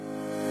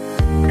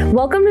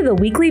Welcome to the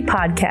weekly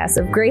podcast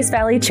of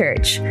GraceValley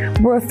Church.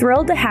 We're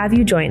thrilled to have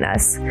you join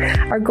us.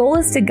 Our goal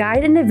is to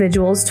guide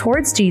individuals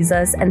towards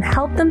Jesus and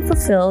help them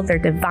fulfill their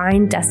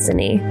divine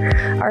destiny.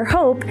 Our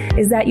hope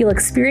is that you'll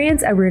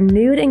experience a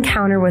renewed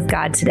encounter with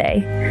God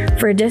today.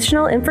 For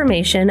additional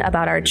information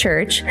about our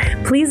church,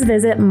 please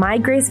visit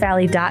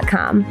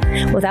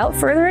mygracevalley.com. Without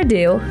further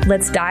ado,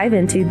 let's dive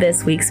into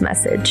this week's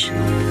message.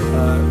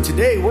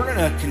 Today, we're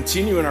going to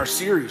continue in our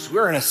series.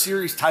 We're in a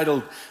series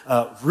titled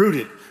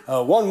Rooted.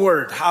 One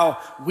word, how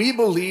we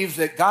believe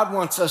that God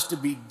wants us to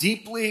be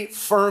deeply,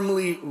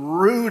 firmly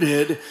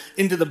rooted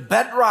into the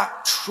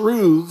bedrock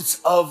truths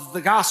of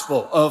the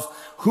gospel, of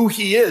who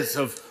he is,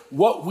 of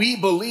what we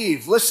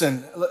believe.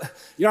 Listen,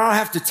 you don't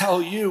have to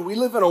tell you, we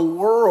live in a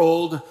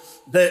world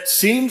that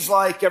seems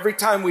like every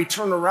time we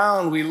turn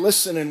around, we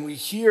listen and we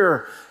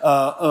hear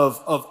of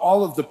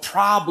all of the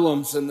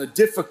problems and the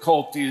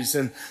difficulties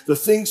and the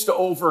things to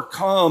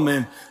overcome.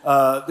 And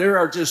there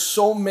are just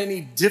so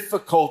many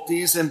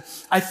difficulties. And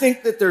I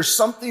think that there's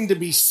something to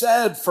be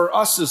said for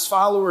us as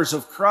followers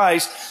of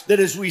Christ,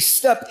 that as we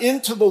step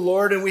into the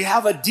Lord and we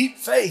have a deep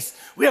faith,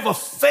 we have a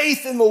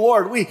faith in the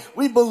Lord.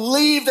 We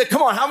believe that,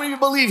 come on, how many of you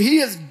believe he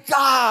is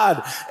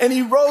God and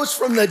he rose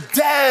from the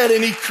dead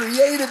and he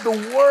created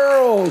the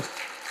world?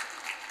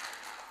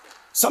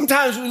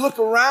 Sometimes we look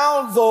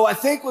around, though, I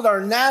think with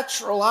our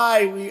natural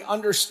eye, we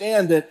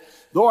understand that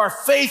though our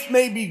faith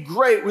may be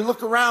great, we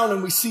look around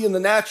and we see in the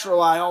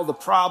natural eye all the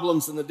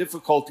problems and the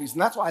difficulties.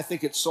 And that's why I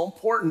think it's so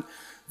important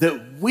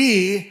that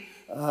we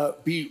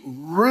be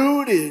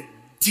rooted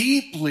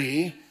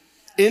deeply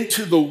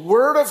into the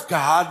Word of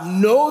God,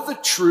 know the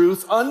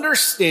truth,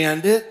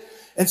 understand it.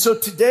 And so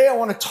today I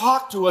want to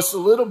talk to us a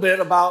little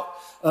bit about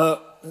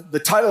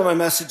the title of my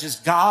message is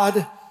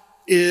God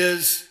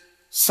is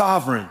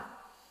Sovereign.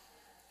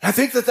 I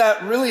think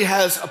that really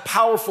has a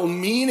powerful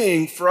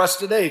meaning for us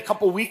today. A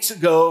couple weeks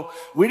ago,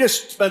 we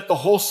just spent the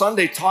whole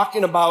Sunday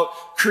talking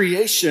about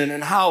creation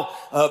and how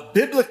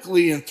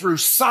biblically and through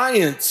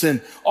science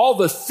and all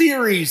the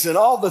theories and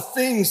all the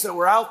things that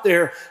were out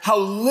there, how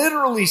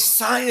literally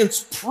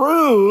science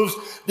proves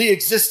the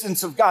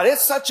existence of God.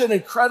 It's such an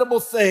incredible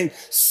thing.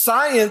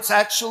 Science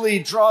actually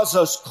draws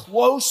us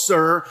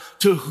closer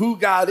to who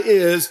God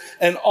is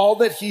and all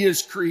that he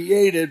has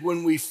created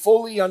when we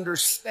fully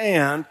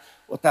understand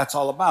what that's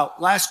all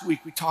about. Last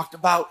week, we talked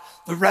about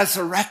the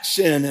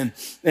resurrection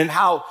and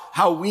how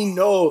we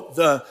know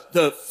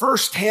the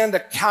firsthand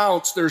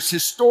accounts. There's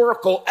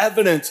historical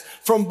evidence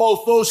from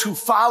both those who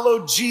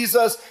followed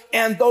Jesus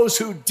and those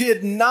who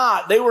did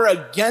not. They were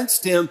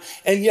against him,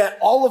 and yet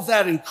all of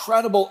that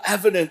incredible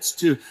evidence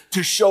to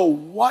show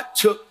what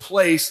took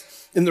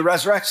place in the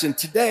resurrection.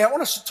 Today, I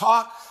want us to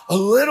talk a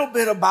little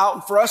bit about,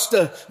 and for us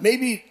to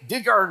maybe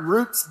dig our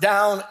roots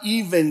down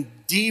even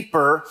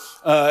deeper,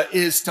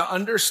 is to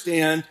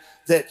understand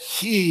that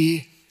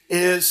he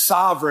is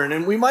sovereign.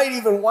 And we might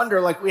even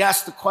wonder, like we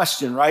asked the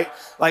question, right?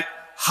 Like,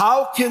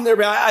 how can there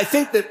be, I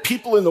think that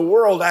people in the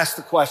world ask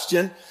the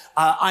question.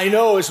 I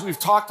know as we've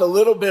talked a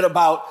little bit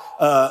about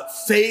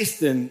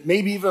faith and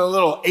maybe even a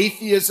little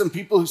atheism,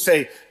 people who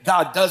say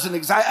God doesn't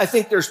exist. I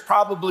think there's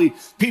probably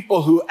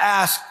people who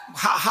ask,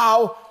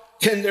 how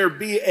can there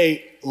be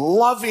a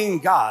loving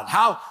God?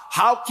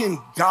 How can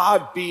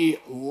God be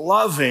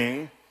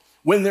loving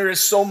when there is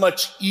so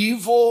much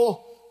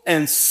evil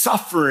and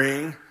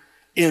suffering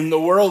in the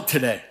world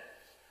today?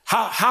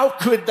 How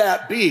could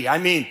that be? I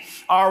mean,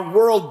 our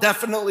world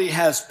definitely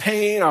has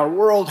pain. Our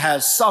world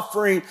has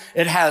suffering.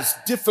 It has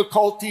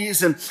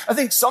difficulties. And I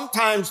think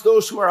sometimes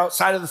those who are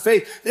outside of the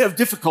faith, they have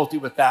difficulty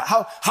with that.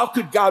 How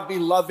could God be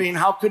loving?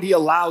 How could he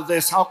allow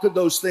this? How could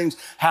those things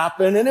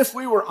happen? And if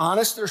we were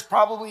honest, there's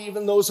probably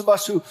even those of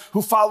us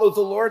who follow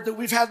the Lord that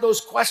we've had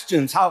those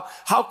questions.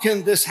 How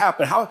can this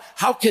happen?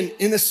 How can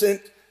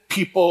innocent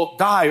people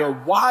die? Or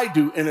why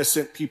do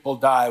innocent people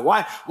die?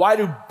 Why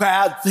do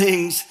bad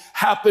things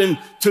happen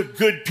to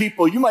good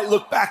people? You might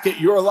look back at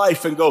your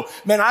life and go,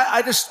 man,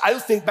 I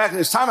think back at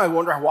this time, I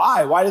wonder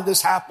why did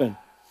this happen?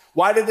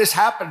 Why did this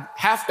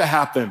have to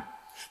happen?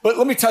 But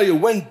let me tell you,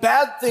 when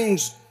bad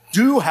things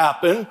do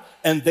happen,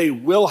 and they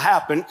will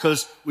happen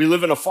because we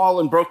live in a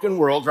fallen, broken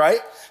world, right?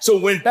 So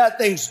when bad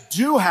things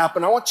do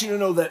happen, I want you to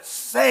know that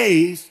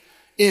faith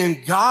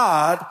in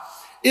God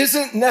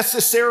isn't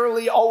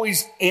necessarily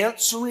always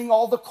answering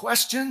all the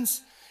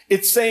questions.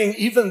 It's saying,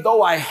 even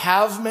though I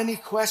have many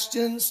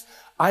questions,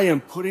 I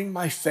am putting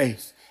my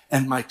faith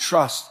and my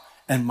trust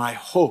and my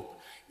hope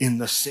in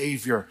the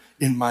Savior,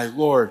 in my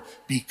Lord,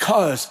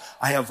 because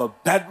I have a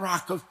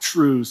bedrock of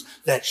truths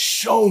that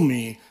show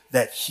me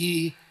that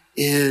he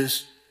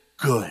is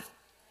good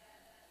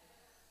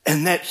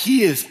and that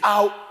he is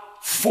out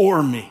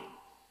for me.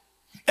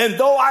 And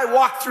though I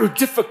walk through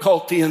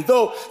difficulty, and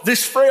though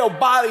this frail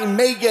body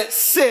may get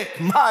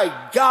sick, my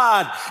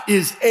God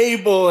is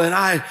able, and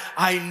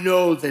I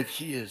know that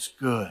he is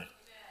good.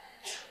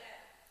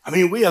 I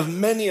mean, we have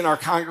many in our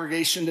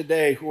congregation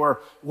today who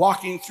are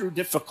walking through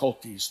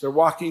difficulties. They're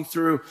walking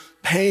through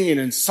pain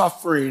and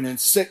suffering and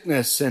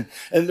sickness. And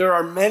there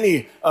are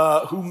many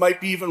who might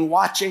be even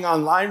watching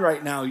online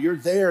right now. You're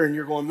there and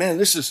you're going, man,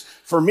 this is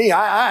for me.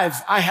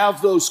 I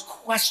have those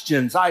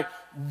questions. I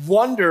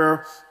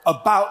wonder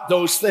about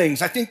those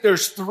things. I think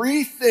there's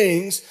three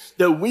things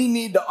that we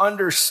need to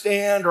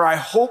understand, or I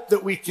hope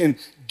that we can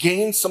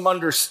gain some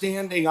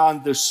understanding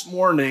on this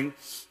morning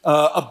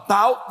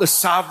about the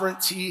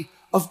sovereignty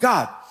of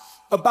God,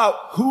 about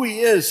who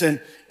he is and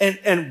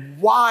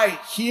why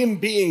him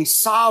being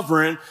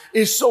sovereign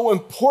is so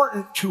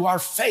important to our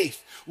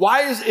faith.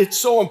 Why is it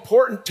so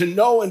important to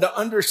know and to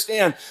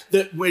understand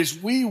that as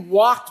we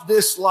walk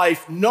this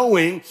life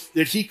knowing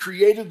that he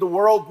created the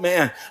world,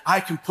 man, I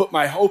can put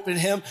my hope in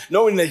him.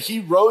 Knowing that he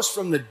rose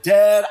from the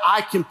dead,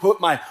 I can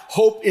put my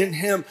hope in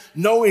him.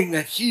 Knowing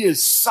that he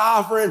is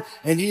sovereign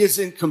and he is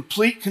in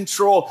complete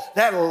control,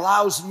 that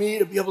allows me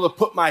to be able to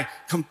put my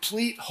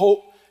complete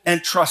hope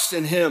and trust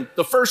in him.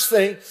 The first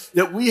thing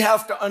that we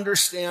have to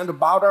understand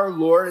about our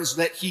Lord is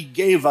that he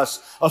gave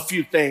us a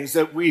few things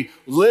that we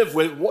live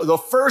with. The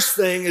first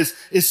thing is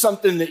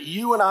something that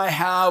you and I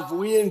have,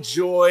 we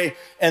enjoy,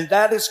 and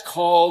that is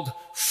called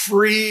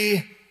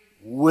free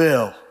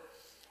will.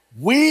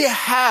 We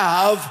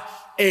have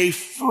a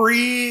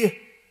free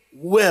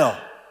will.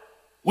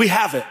 We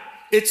have it.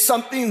 It's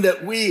something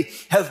that we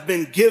have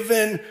been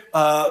given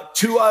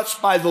to us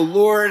by the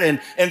Lord.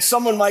 And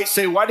someone might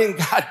say, why didn't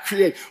God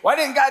create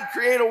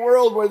a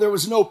world where there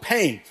was no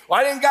pain?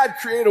 Why didn't God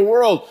create a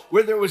world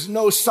where there was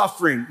no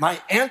suffering? My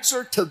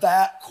answer to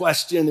that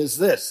question is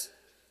this.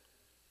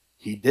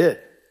 He did.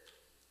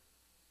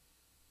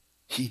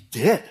 He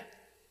did.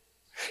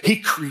 He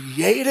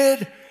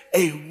created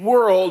a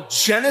world.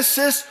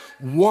 Genesis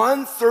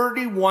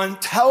 1:31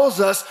 tells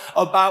us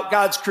about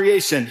God's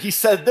creation. He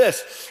said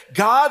this,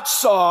 God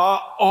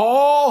saw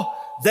all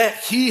that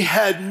he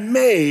had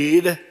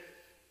made,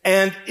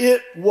 and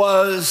it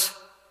was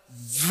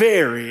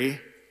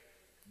very,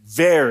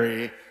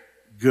 very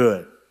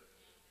good.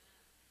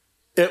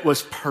 It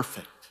was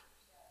perfect.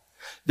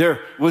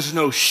 There was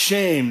no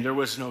shame. There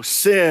was no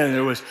sin.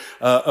 There was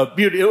a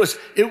beauty.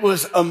 It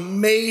was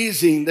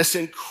amazing, this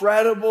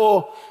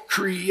incredible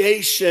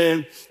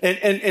creation.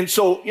 And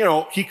so,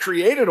 he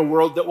created a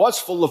world that was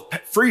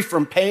free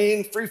from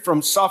pain, free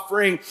from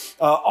suffering,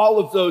 all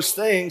of those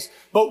things.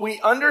 But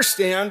we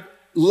understand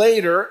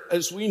later,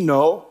 as we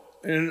know,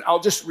 and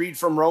I'll just read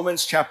from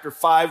Romans chapter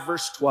 5,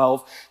 verse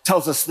 12,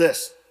 tells us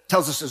this.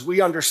 Tells us as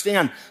we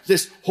understand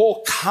this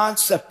whole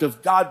concept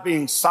of God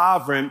being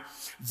sovereign,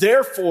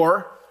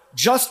 therefore,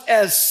 just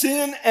as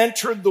sin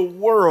entered the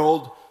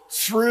world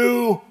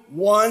through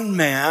one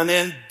man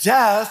and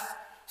death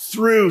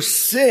through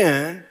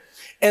sin,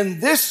 and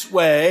this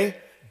way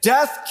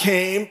death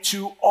came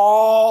to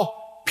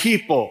all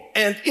people.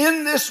 And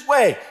in this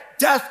way,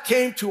 death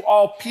came to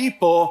all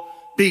people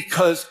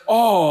because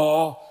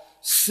all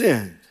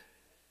sinned.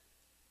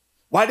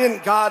 Why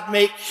didn't God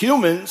make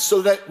humans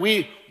so that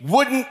we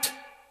wouldn't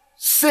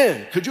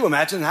sin? Could you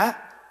imagine that?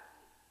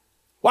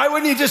 Why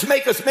wouldn't he just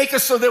make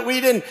us so that we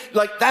didn't,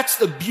 that's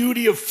the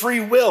beauty of free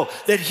will,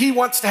 that he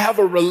wants to have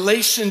a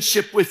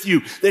relationship with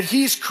you, that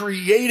he's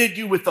created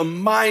you with a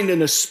mind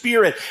and a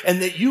spirit,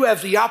 and that you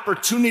have the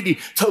opportunity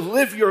to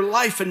live your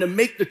life and to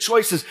make the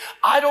choices.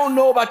 I don't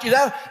know about you.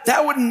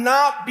 That would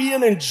not be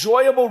an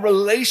enjoyable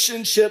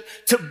relationship,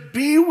 to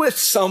be with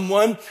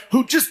someone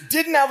who just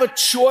didn't have a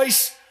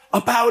choice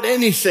about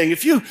anything.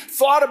 If you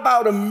thought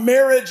about a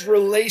marriage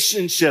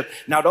relationship,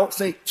 now don't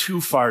think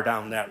too far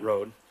down that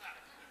road.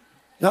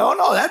 No,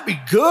 that'd be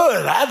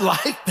good. I'd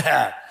like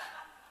that.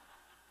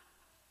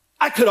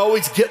 I could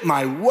always get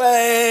my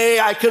way.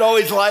 I could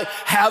always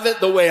have it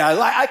the way I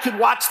like. I could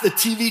watch the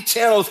TV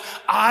channels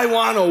I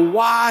want to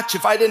watch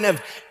if I didn't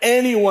have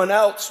anyone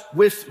else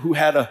who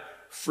had a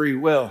free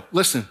will.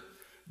 Listen,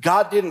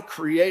 God didn't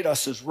create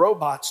us as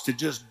robots to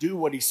just do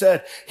what he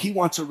said. He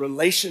wants a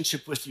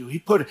relationship with you. He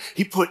put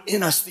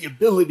in us the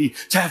ability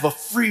to have a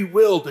free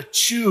will to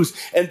choose.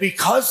 And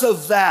because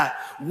of that,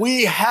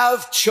 we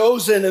have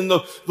chosen, and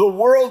the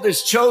world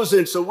is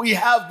chosen. So we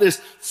have this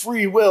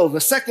free will. The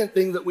second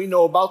thing that we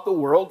know about the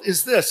world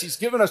is this. He's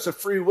given us a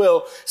free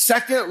will.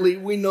 Secondly,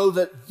 we know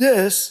that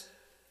this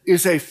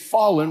is a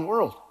fallen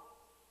world.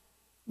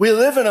 We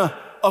live in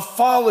a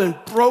fallen,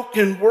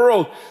 broken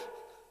world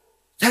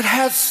that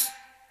has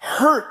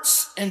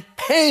hurts and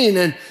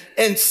pain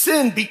and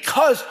sin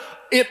because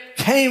it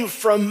came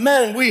from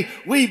men.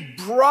 We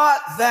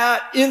brought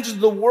that into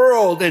the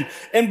world.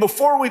 And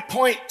before we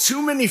point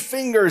too many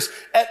fingers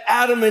at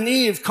Adam and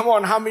Eve, come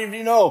on, how many of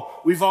you know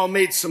we've all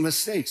made some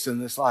mistakes in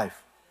this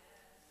life?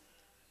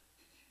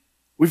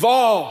 We've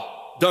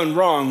all done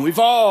wrong. We've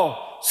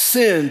all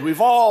sinned.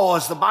 We've all,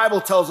 as the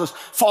Bible tells us,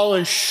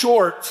 fallen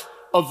short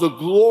of the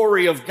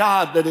glory of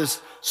God that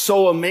is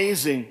so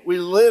amazing. We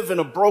live in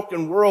a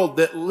broken world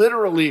that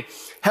literally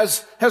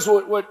has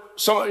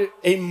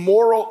a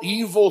moral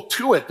evil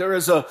to it. There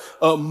is a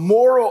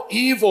moral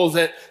evil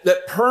that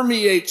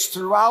permeates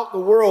throughout the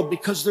world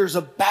because there's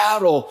a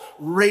battle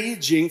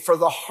raging for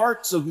the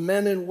hearts of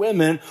men and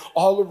women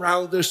all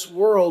around this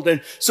world.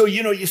 And so,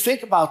 you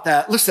think about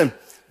that. Listen,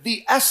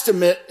 the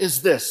estimate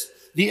is this.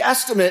 The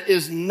estimate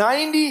is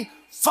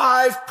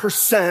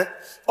 95%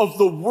 of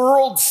the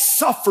world's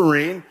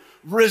suffering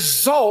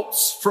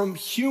results from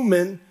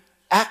human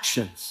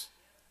actions,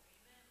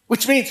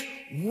 which means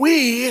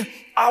we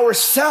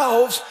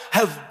ourselves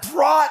have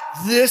brought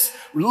this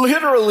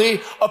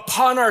literally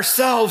upon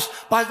ourselves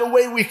by the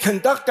way we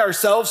conduct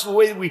ourselves, the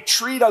way we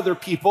treat other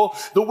people,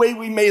 the way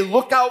we may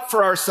look out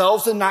for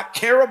ourselves and not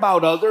care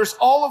about others,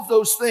 all of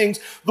those things.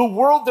 The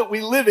world that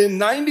we live in,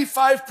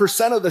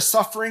 95% of the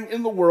suffering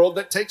in the world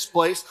that takes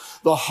place,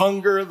 the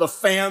hunger, the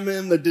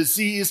famine, the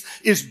disease,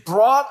 is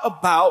brought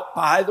about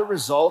by the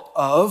result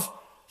of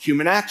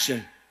human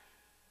action.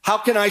 How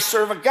can I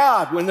serve a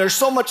God when there's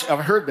so much,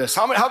 I've heard this,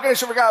 how can I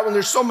serve a God when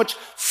there's so much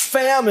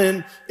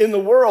famine in the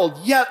world,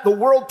 yet the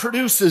world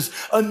produces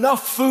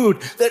enough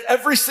food that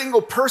every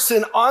single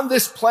person on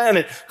this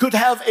planet could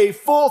have a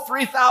full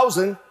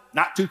 3,000,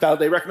 not 2,000,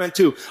 they recommend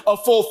 2, a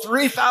full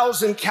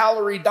 3,000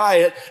 calorie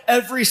diet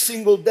every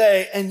single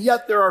day, and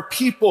yet there are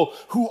people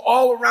who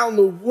all around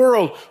the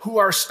world who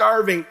are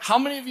starving. How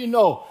many of you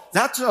know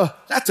that's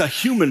a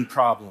human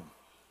problem?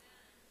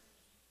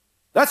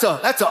 That's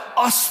a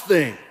us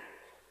thing.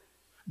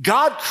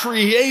 God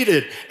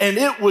created and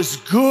it was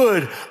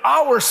good.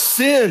 Our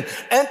sin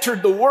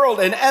entered the world.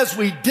 And as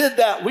we did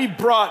that, we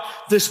brought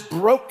this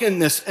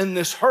brokenness and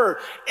this hurt.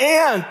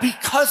 And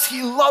because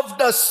he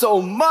loved us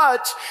so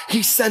much,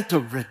 he sent a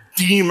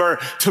redeemer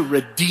to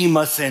redeem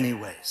us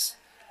anyways.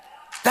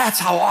 That's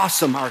how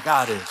awesome our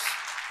God is.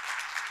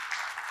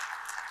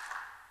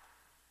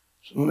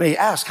 We may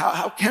ask,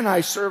 how can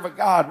I serve a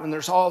God when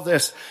there's all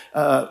this,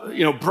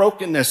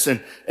 brokenness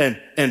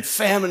and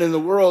famine in the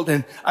world?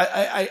 And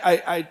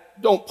I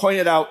don't point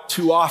it out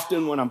too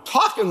often when I'm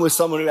talking with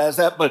someone who has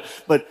that, but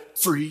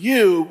for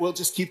you, we'll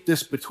just keep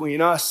this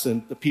between us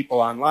and the people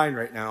online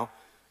right now.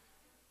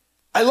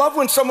 I love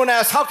when someone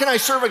asks, how can I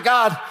serve a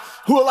God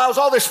who allows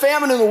all this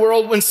famine in the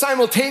world when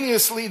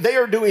simultaneously they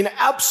are doing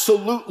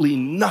absolutely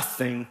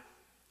nothing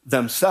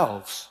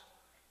themselves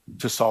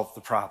to solve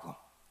the problem?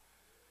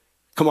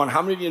 Come on,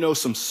 how many of you know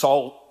some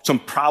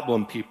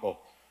problem people?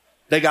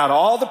 They got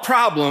all the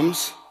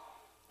problems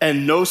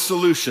and no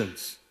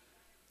solutions.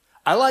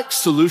 I like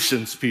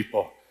solutions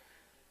people.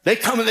 They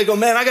come and they go,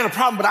 man, I got a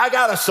problem, but I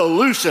got a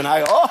solution.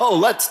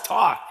 Let's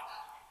talk.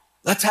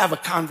 Let's have a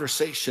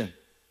conversation.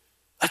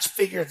 Let's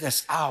figure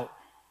this out.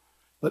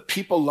 But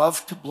people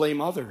love to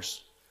blame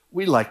others.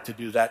 We like to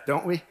do that,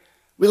 don't we?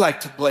 We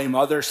like to blame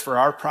others for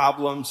our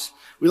problems.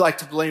 We like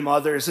to blame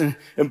others. And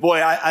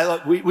boy,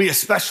 we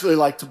especially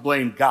like to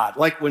blame God.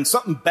 Like when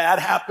something bad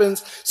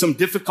happens, some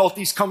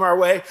difficulties come our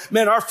way,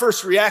 man, our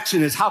first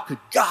reaction is, how could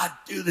God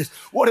do this?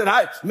 What did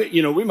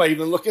we might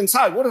even look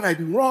inside. What did I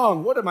do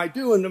wrong? What am I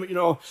doing?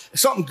 If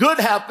something good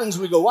happens,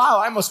 we go,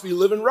 wow, I must be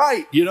living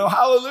right.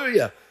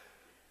 Hallelujah.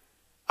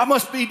 I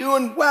must be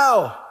doing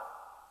well.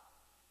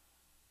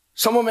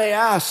 Someone may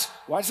ask,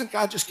 why doesn't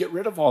God just get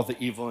rid of all the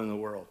evil in the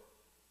world?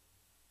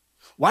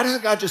 Why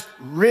doesn't God just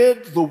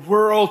rid the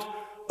world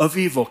of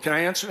evil? Can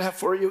I answer that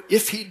for you?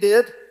 If he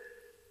did,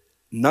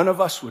 none of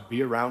us would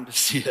be around to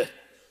see it.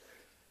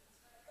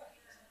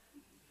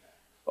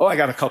 Oh, I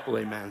got a couple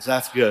amens.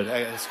 That's good.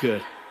 That's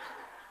good.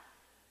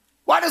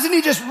 Why doesn't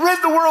he just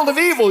rid the world of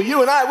evil?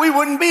 You and I, we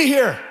wouldn't be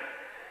here.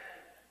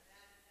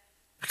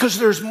 Because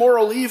there's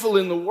moral evil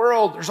in the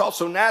world. There's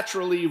also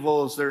natural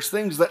evils. There's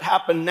things that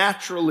happen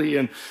naturally.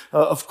 And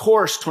of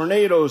course,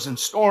 tornadoes and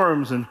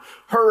storms and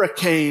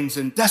hurricanes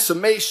and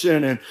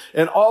decimation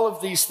and all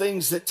of these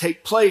things that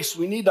take place.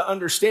 We need to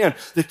understand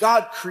that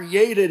God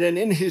created, and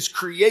in his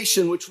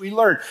creation, which we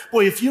learned.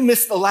 Boy, if you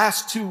missed the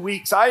last 2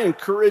 weeks, I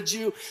encourage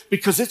you,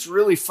 because it's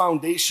really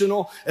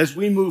foundational as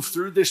we move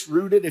through this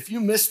Rooted. If you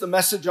missed the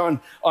message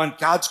on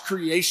God's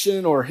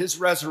creation or his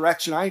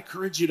resurrection, I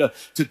encourage you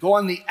to go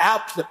on the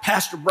app that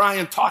Pastor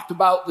Brian talked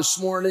about this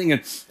morning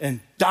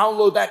and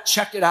download that,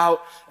 check it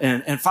out,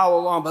 and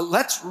follow along. But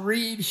let's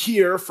read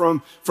here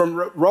from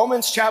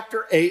Romans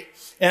chapter 8.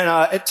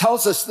 And it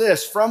tells us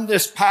this from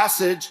this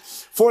passage: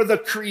 for the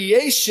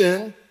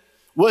creation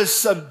was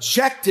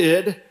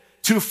subjected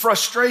to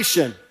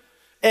frustration.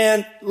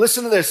 And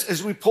listen to this,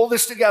 as we pull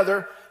this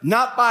together,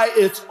 not by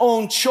its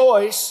own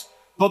choice,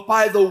 but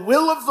by the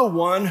will of the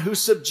one who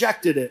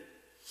subjected it,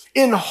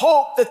 in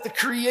hope that the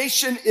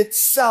creation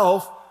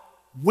itself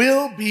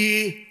will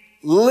be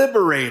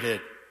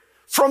liberated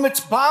from its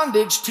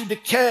bondage to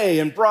decay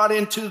and brought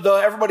into the,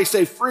 everybody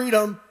say,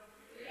 freedom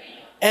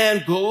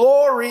and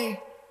glory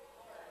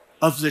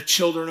of the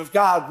children of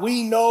God.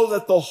 We know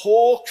that the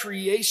whole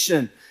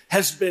creation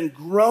has been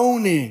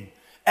groaning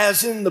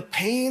as in the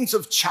pains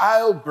of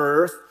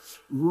childbirth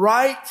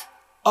right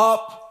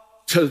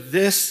up to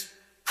this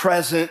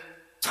present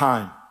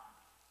time.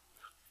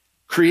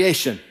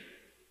 Creation.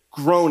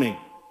 groaning,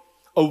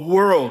 a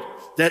world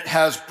that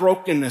has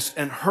brokenness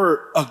and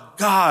hurt, a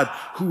God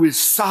who is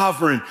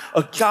sovereign,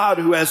 a God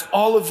who has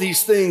all of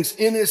these things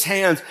in his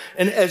hands.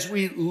 And as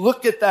we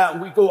look at that,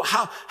 we go,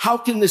 how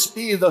can this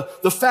be?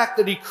 The fact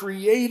that he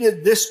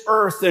created this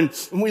earth, and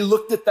we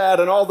looked at that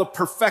and all the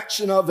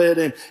perfection of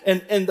it,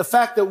 and the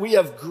fact that we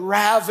have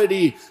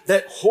gravity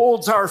that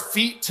holds our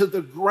feet to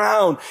the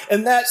ground,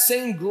 and that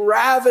same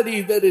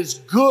gravity that is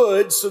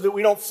good so that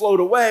we don't float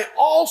away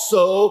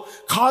also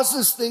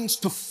causes things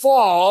to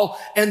fall,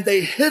 and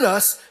they hit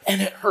us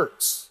and it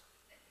hurts.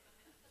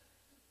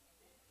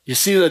 You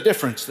see the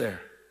difference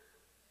there?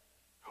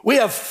 We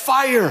have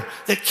fire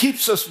that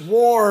keeps us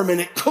warm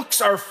and it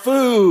cooks our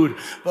food,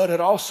 but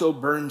it also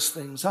burns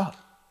things up.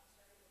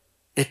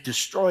 It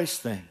destroys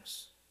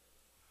things.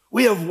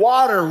 We have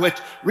water which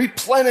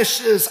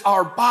replenishes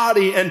our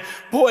body. And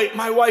boy,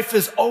 my wife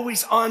is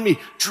always on me.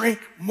 Drink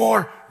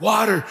more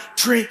water,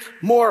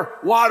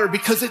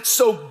 because it's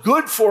so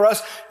good for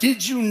us.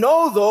 Did you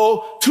know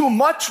though, too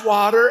much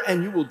water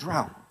and you will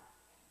drown.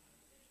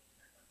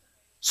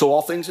 So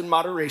all things in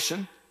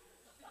moderation,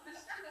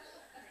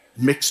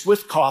 mixed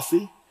with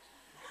coffee,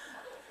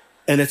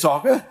 and it's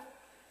all good.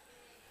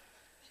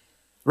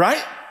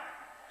 Right?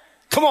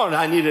 Come on,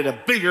 I needed a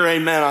bigger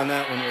amen on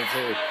that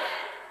one.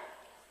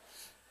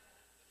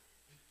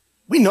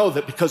 We know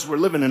that because we're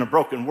living in a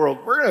broken world,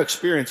 we're going to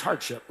experience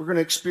hardship. We're going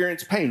to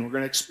experience pain. We're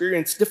going to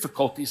experience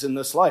difficulties in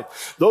this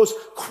life. Those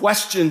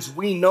questions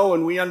we know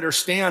and we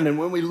understand. And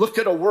when we look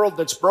at a world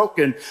that's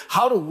broken,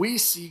 how do we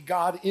see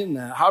God in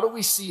that? How do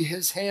we see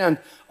his hand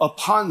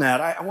upon that?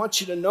 I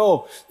want you to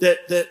know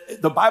that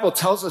the Bible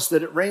tells us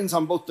that it rains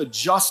on both the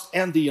just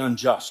and the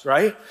unjust,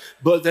 right?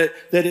 But that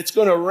it's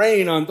going to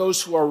rain on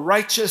those who are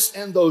righteous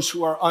and those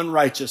who are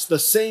unrighteous. The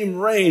same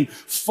rain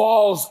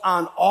falls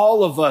on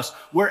all of us,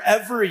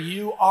 wherever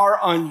you are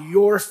on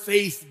your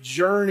faith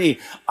journey.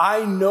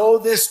 I know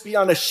this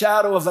beyond a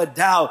shadow of a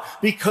doubt,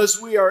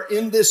 because we are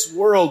in this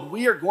world.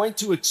 We are going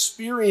to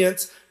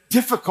experience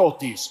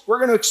difficulties. We're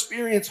going to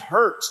experience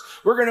hurts.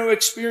 We're going to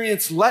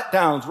experience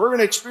letdowns. We're going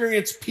to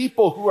experience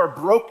people who are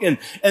broken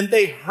and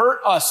they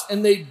hurt us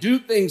and they do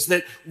things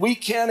that we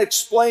can't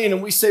explain.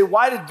 And we say,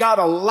 why did God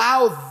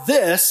allow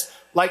this?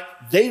 Like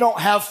they don't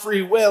have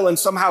free will and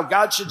somehow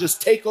God should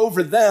just take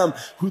over them,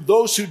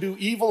 those who do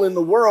evil in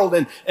the world.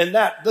 And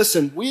that,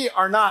 listen, we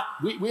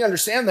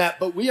understand that,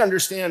 but we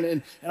understand,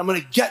 and I'm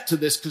going to get to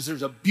this because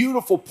there's a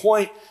beautiful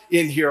point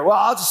in here. Well,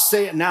 I'll just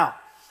say it now.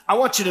 I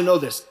want you to know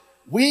this.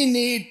 We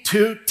need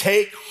to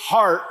take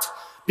heart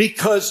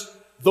because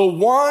the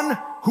one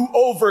who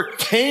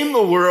overcame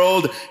the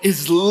world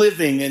is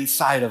living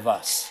inside of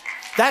us.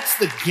 That's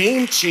the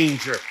game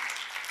changer.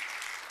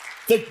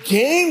 The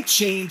game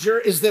changer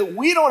is that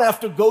we don't have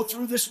to go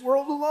through this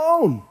world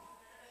alone.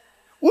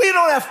 We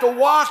don't have to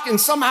walk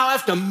and somehow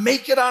have to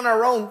make it on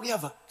our own. We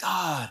have a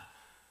God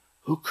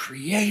who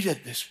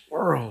created this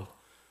world,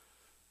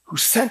 who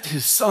sent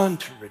his son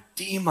to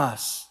redeem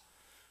us,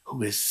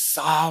 who is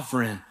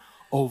sovereign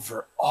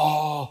over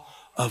all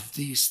of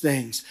these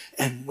things.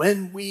 And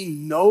when we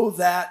know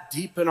that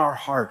deep in our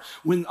heart,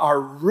 when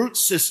our root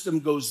system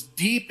goes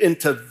deep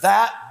into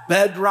that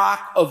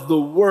bedrock of the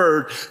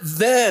word,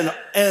 then,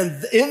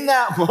 and in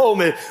that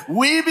moment,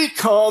 we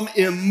become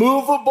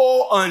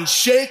immovable,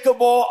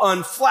 unshakable,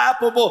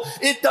 unflappable.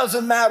 It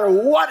doesn't matter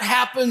what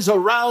happens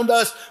around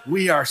us.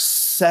 We are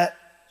set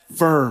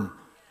firm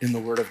in the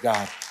word of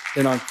God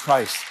and on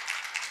Christ.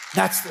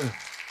 That's the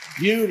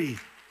beauty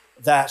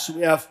of that. So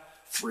we have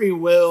free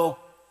will.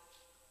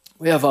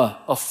 We have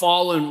a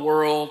fallen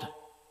world.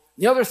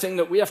 The other thing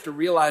that we have to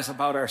realize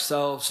about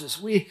ourselves is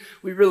we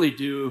really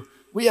do.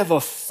 We have a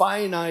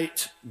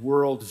finite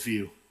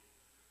worldview.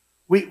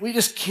 We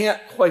just can't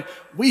quite,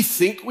 we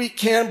think we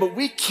can, but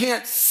we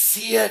can't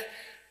see it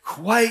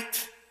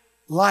quite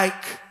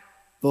like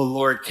the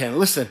Lord can.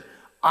 Listen,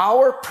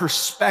 our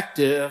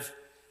perspective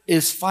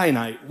is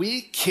finite.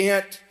 We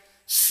can't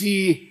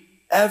see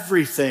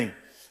everything.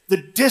 The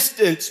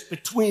distance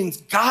between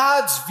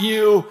God's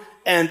view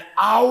and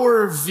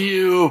our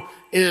view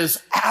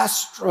is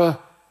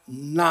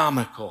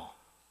astronomical.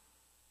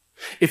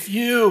 If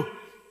you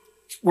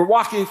were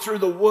walking through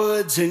the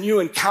woods and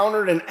you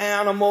encountered an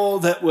animal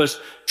that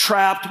was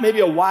trapped, maybe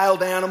a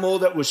wild animal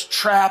that was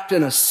trapped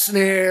in a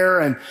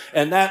snare, and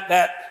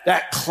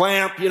that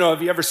clamp,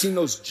 have you ever seen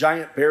those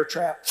giant bear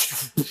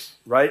traps?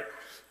 Right?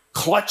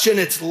 Clutching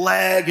its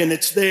leg and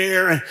it's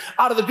there, and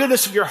out of the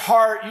goodness of your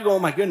heart, you go, oh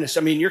my goodness.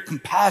 I mean, your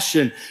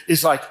compassion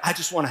is like, I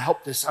just want to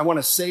help this. I want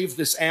to save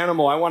this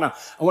animal. I want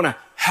to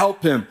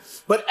help him.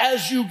 But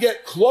as you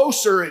get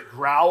closer, it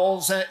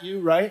growls at you,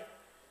 right?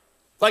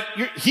 Like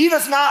he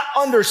does not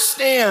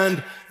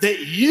understand that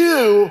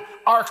you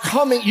are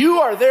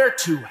there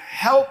to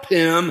help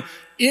him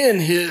in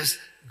his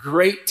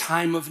great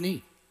time of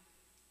need,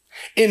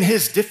 in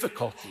his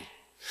difficulty.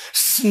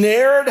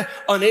 Snared,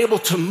 unable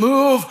to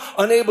move,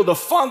 unable to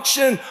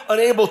function,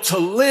 unable to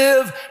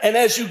live. And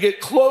as you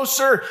get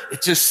closer,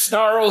 it just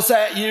snarls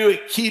at you.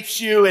 It keeps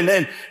you. And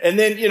then,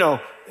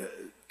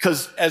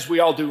 Because as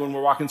we all do when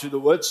we're walking through the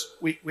woods,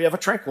 we have a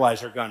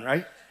tranquilizer gun,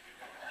 right?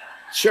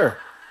 Sure.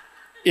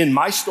 In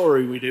my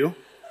story, we do.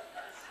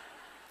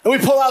 And we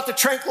pull out the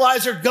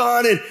tranquilizer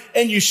gun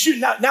and you shoot.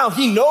 Now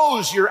he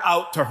knows you're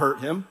out to hurt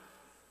him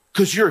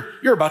because you're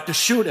about to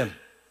shoot him.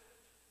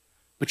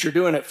 But you're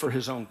doing it for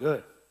his own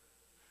good,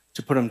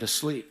 to put him to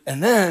sleep.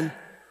 And then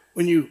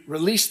when you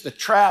release the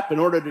trap in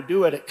order to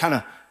do it, it kind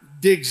of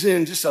digs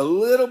in just a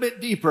little bit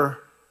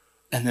deeper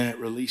and then it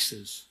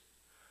releases.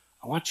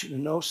 I want you to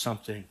know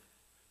something.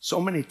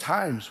 So many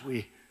times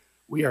we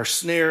are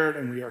snared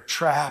and we are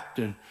trapped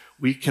and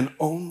we can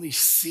only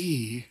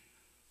see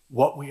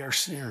what we are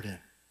snared in.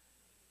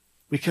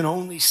 We can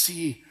only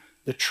see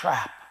the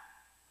trap.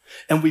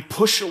 And we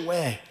push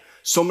away.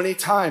 So many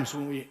times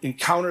when we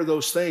encounter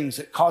those things,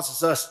 it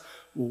causes us,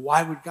 well,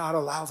 why would God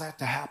allow that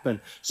to happen?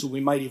 So we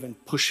might even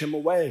push him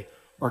away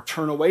or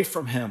turn away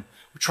from him.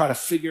 We try to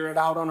figure it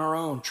out on our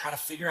own, try to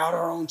figure out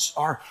our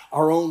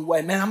own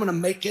way. Man, I'm going to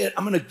make it.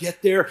 I'm going to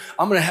get there.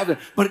 I'm going to have it.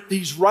 But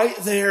he's right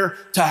there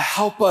to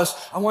help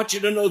us. I want you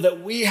to know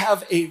that we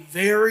have a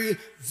very,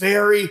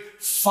 very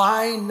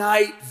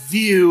finite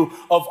view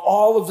of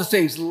all of the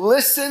things.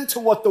 Listen to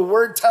what the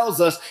word tells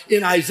us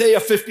in Isaiah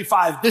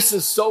 55. This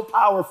is so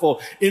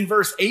powerful. In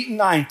verse 8 and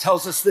 9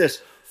 tells us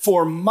this: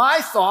 for my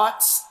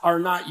thoughts are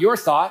not your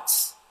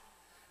thoughts,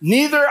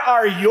 neither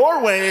are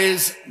your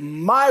ways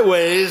my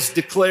ways,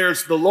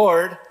 declares the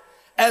Lord.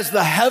 As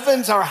the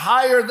heavens are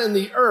higher than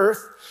the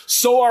earth,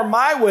 so are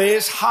my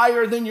ways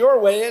higher than your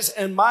ways,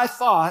 and my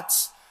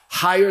thoughts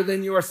higher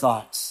than your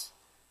thoughts.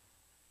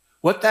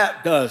 What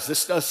that does,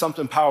 this does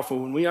something powerful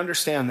when we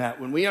understand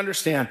that. When we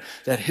understand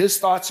that his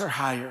thoughts are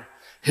higher,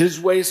 his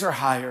ways are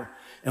higher,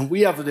 and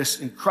we have this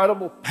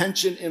incredible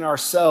penchant in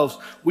ourselves.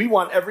 We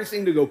want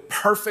everything to go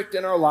perfect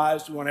in our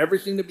lives. We want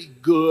everything to be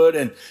good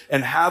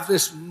and have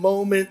this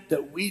moment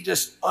that we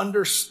just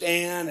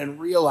understand and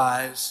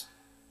realize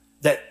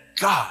that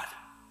God,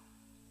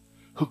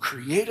 who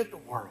created the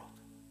world,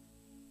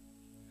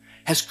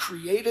 has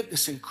created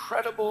this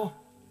incredible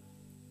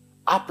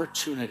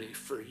opportunity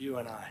for you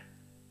and I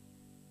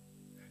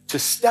to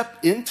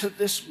step into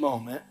this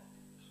moment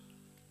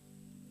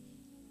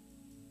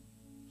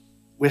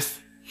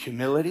with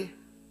humility.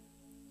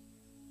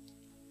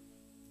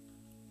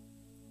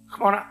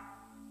 Come on,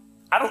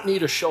 I don't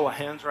need a show of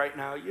hands right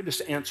now. You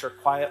just answer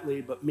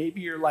quietly, but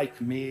maybe you're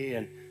like me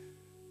and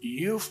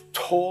you've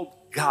told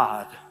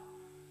God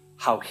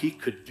how he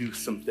could do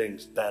some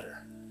things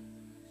better.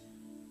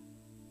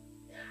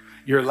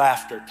 Your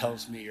laughter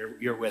tells me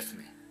you're with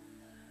me.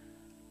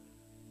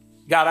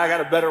 God, I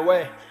got a better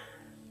way.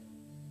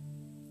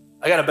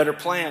 I got a better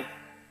plan.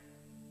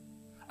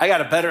 I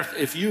got a better,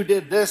 if you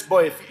did this,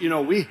 boy, if, you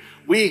know, we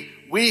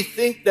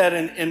think that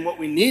and what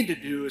we need to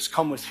do is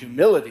come with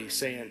humility,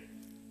 saying,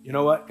 you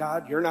know what,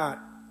 God,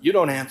 you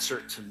don't answer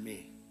to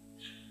me.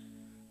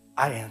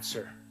 I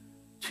answer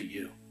to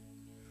you.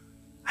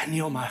 I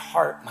kneel my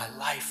heart, my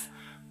life,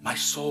 my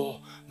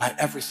soul, my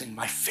everything,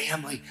 my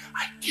family,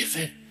 I give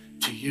it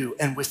to you.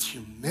 And with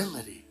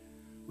humility,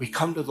 we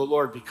come to the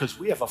Lord because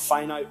we have a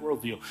finite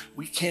worldview.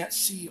 We can't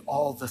see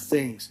all the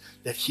things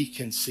that he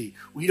can see.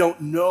 We don't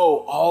know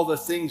all the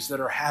things that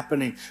are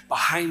happening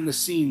behind the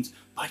scenes,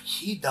 but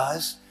he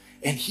does.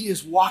 And he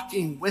is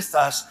walking with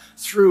us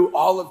through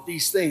all of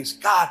these things.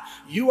 God,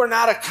 you are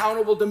not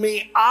accountable to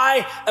me.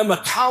 I am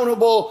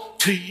accountable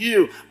to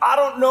you. I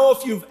don't know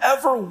if you've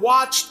ever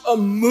watched a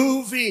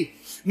movie.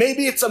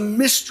 Maybe it's a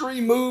mystery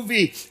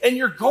movie and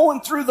you're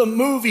going through the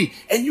movie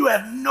and you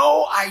have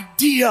no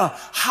idea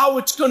how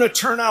it's going to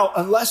turn out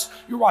unless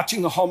you're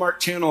watching the Hallmark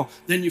Channel.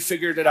 Then you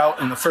figured it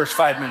out in the first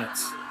 5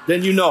 minutes.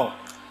 Then you know.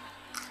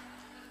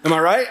 Am I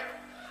right?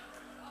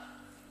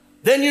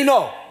 Then you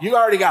know. You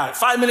already got it.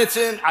 5 minutes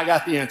in, I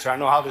got the answer. I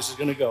know how this is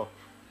going to go.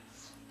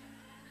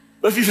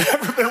 But if you've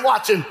ever been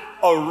watching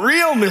a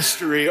real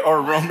mystery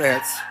or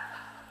romance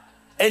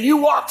and you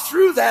walk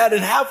through that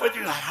and halfway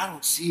through, you're like, I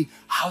don't see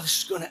how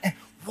this is going to end.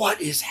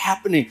 What is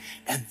happening?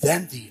 And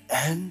then the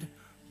end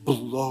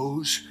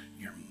blows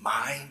your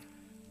mind.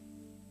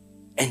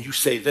 And you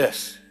say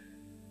this,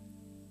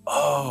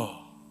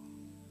 oh,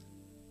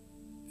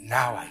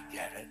 now I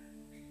get it.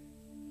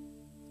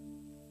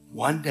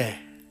 One day,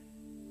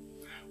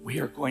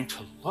 we are going to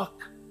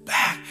look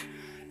back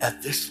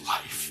at this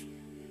life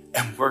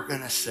and we're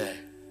going to say,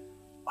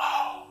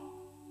 oh,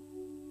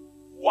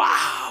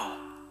 wow.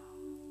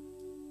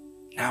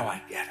 Now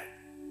I get it.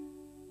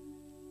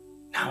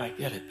 Now I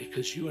get it,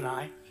 because you and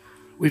I,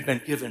 we've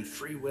been given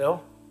free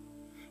will.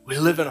 We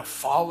live in a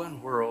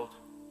fallen world,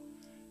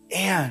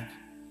 and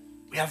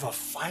we have a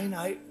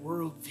finite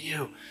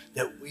worldview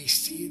that we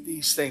see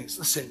these things.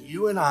 Listen,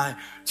 you and I,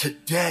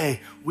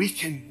 today, we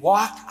can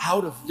walk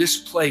out of this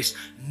place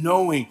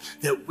knowing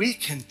that we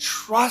can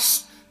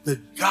trust the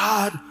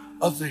God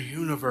of the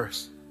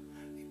universe.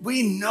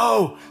 We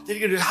know that he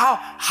can do.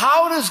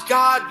 How does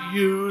God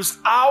use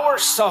our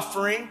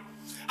suffering?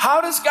 How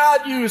does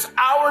God use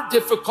our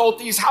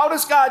difficulties? How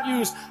does God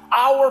use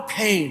our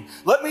pain?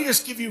 Let me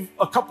just give you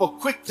a couple of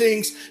quick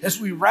things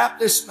as we wrap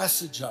this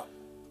message up.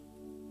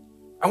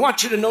 I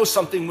want you to know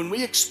something. When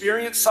we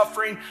experience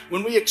suffering,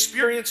 when we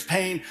experience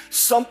pain,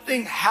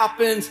 something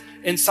happens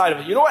inside of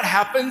it. You know what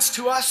happens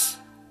to us?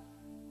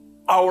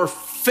 Our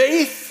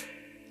faith,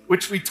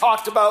 which we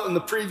talked about in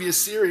the previous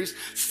series,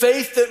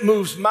 faith that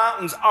moves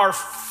mountains, our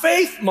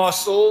faith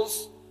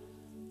muscles,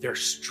 they're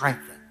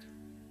strengthened.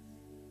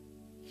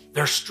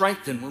 They're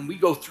strengthened when we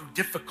go through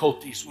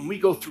difficulties, when we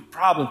go through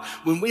problems,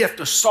 when we have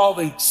to solve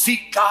and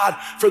seek God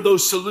for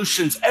those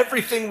solutions.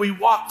 Everything we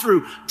walk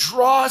through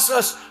draws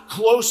us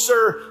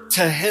closer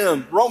to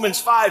Him.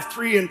 Romans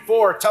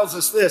 5:3-4 tells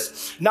us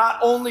this. Not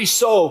only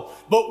so,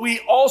 but we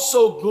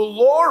also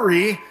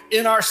glory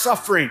in our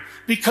suffering,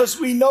 because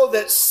we know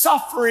that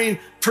suffering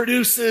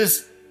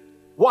produces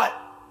what?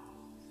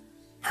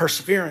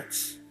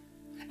 Perseverance.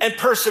 And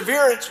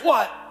perseverance,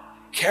 what?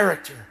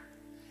 Character.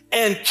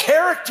 And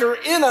character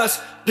in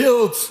us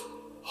builds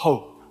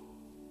hope.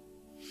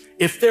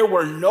 If there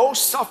were no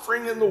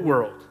suffering in the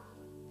world,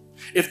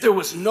 if there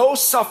was no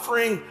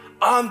suffering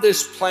on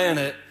this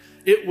planet,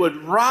 it would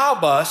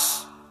rob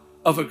us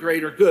of a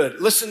greater good.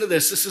 Listen to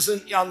this. This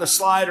isn't on the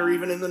slide or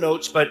even in the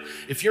notes, but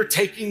if you're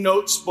taking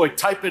notes, boy,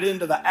 type it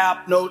into the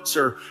app notes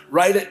or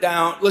write it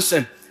down.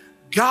 Listen,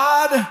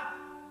 God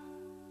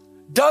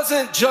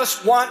doesn't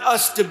just want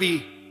us to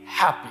be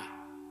happy.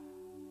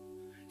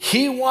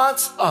 He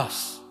wants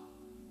us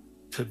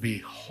to be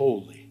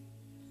holy.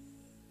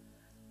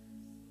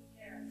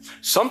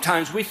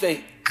 Sometimes we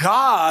think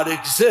God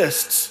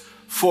exists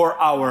for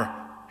our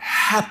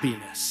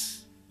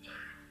happiness.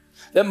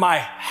 That my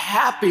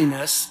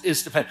happiness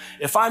is dependent.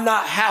 If I'm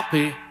not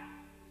happy,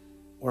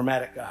 we're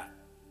mad at God.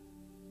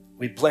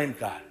 We blame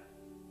God.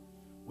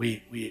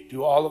 We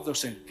do all of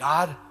those things.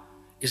 God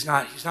is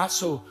not, he's not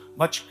so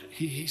much,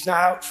 he's not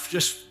out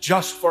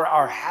just for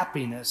our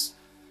happiness.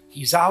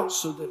 He's out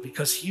so that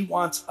because he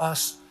wants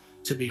us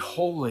to be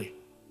holy.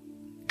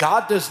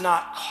 God does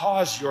not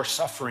cause your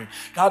suffering.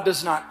 God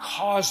does not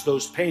cause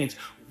those pains.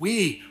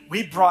 We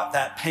brought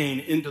that pain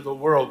into the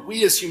world.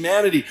 We as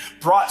humanity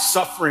brought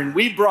suffering.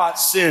 We brought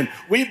sin.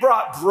 We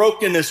brought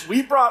brokenness.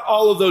 We brought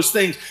all of those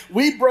things.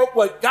 We broke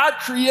what God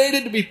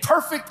created to be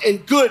perfect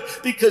and good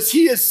because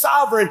he is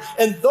sovereign.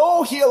 And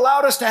though he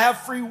allowed us to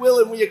have free will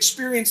and we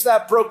experienced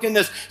that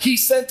brokenness, he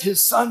sent his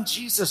son,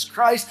 Jesus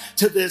Christ,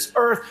 to this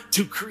earth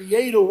to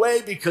create a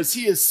way because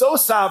he is so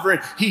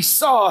sovereign. He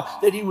saw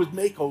that he would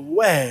make a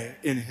way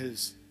in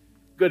his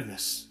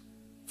goodness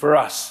for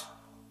us.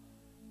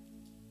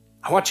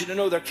 I want you to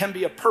know there can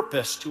be a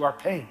purpose to our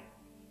pain.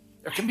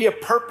 There can be a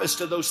purpose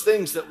to those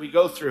things that we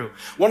go through.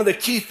 One of the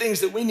key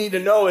things that we need to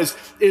know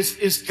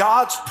is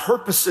God's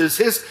purposes,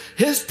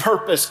 his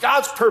purpose,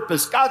 God's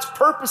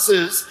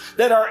purposes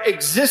that are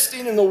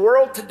existing in the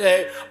world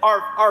today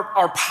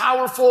are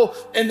powerful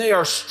and they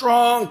are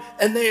strong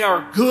and they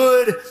are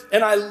good.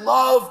 And I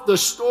love the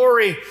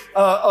story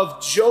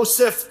of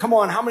Joseph. Come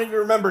on, how many of you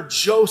remember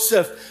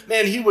Joseph?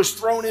 Man, he was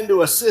thrown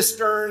into a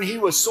cistern. He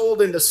was sold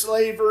into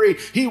slavery.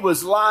 He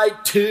was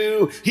lied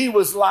to. He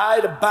was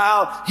lied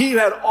about. He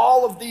had all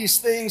of these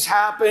things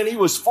happen. He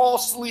was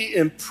falsely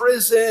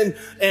imprisoned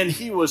and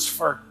he was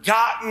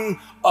forgotten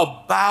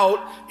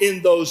about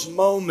in those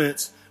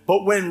moments.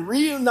 But when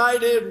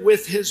reunited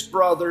with his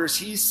brothers,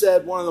 he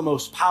said one of the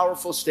most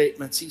powerful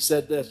statements. He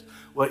said this,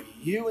 what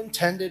you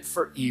intended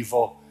for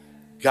evil,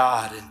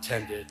 God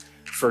intended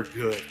for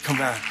good.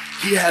 Come on.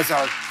 He has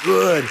our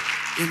good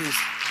in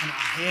our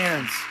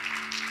hands.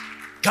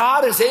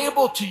 God is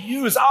able to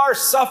use our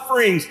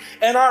sufferings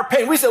and our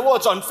pain. We said, well,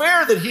 it's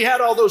unfair that he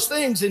had all those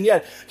things, and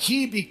yet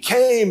he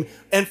became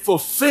and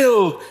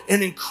fulfilled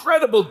an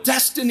incredible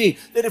destiny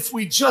that if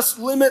we just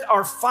limit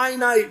our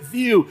finite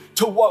view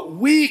to what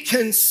we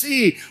can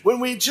see, when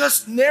we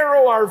just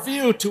narrow our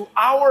view to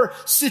our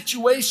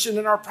situation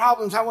and our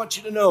problems, I want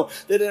you to know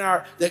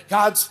that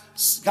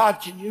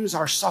God can use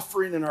our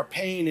suffering and our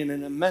pain in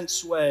an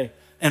immense way.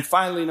 And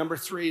finally, number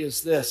 3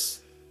 is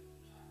this.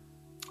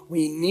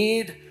 We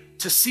need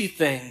to see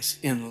things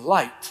in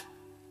light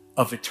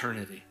of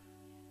eternity.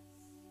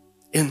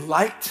 In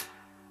light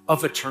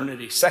of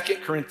eternity. 2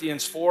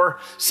 Corinthians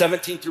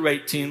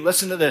 4:17-18.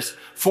 Listen to this.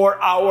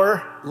 For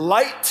our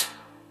light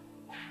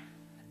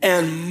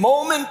and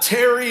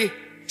momentary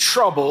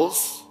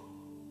troubles.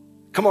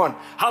 Come on.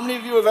 How many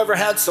of you have ever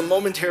had some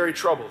momentary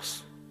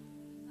troubles?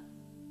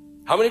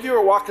 How many of you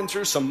are walking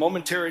through some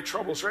momentary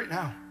troubles right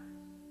now?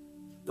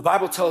 The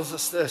Bible tells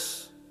us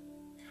this.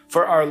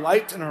 For our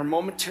light and our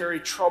momentary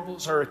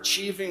troubles are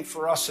achieving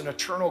for us an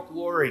eternal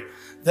glory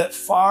that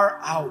far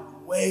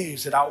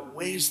outweighs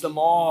them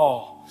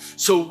all.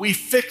 So we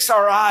fix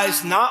our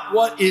eyes not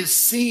what is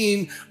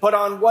seen, but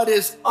on what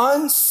is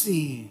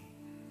unseen.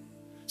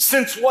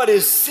 Since what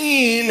is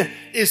seen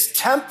is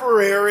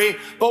temporary,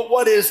 but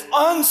what is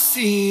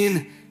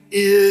unseen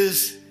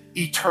is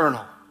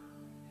eternal.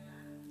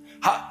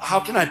 How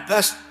can I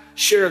best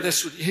share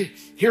this with you?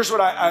 Here's what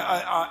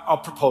I'll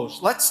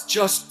propose. Let's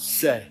just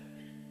say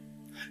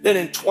that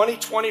in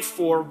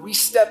 2024, we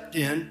stepped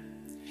in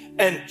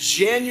and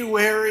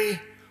January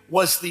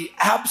was the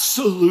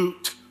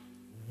absolute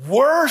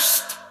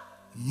worst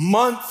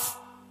month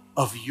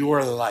of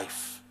your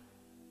life.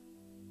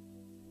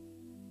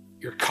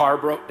 Your car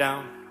broke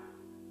down.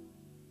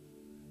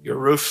 Your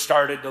roof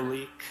started to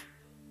leak.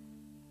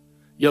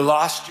 You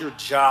lost your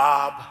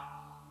job.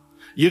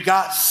 You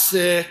got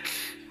sick.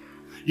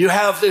 You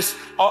have this,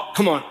 oh,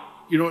 come on,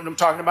 you know what I'm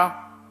talking about?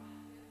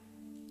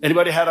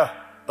 Anybody had a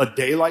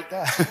day like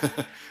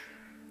that?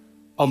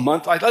 A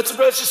month like that?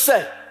 Let's just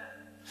say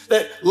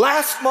that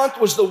last month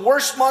was the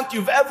worst month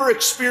you've ever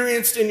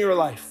experienced in your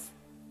life.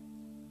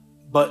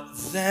 But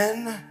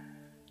then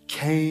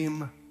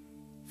came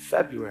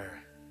February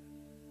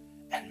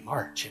and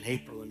March and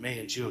April and May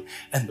and June,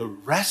 and the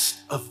rest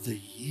of the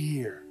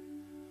year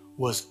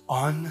was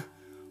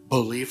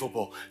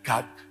unbelievable.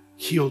 God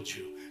healed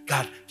you.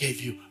 God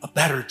gave you a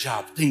better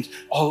job. Things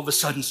all of a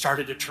sudden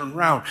started to turn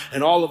around,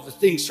 and all of the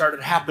things started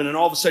to happen, and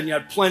all of a sudden you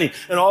had plenty,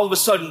 and all of a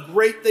sudden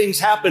great things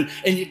happened,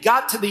 and you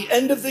got to the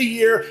end of the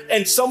year,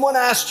 and someone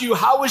asked you,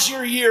 how was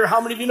your year?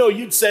 How many of you know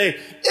you'd say,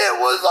 it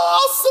was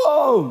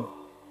awesome?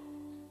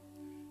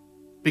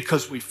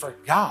 Because we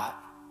forgot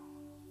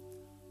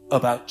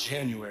about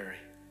January.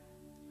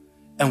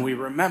 And we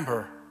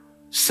remember,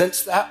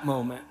 since that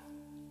moment,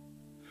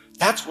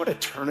 that's what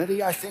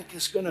eternity, I think,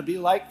 is going to be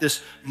like.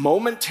 This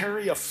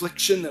momentary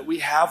affliction that we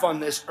have on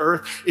this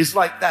earth is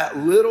like that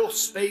little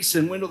space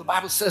and window. The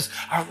Bible says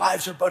our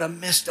lives are but a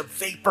mist of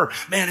vapor.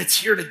 Man, it's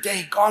here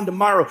today, gone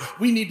tomorrow.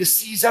 We need to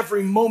seize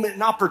every moment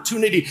and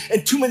opportunity.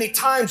 And too many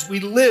times we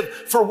live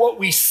for what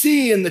we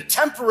see in the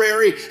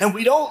temporary, and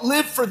we don't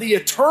live for the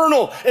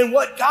eternal and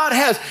what God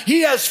has.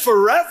 He has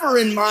forever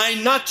in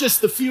mind, not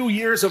just the few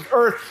years of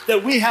earth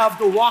that we have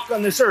to walk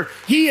on this earth.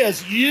 He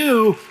has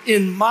you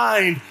in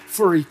mind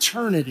for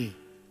eternity.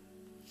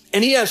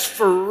 And he has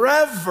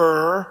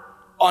forever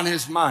on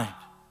his mind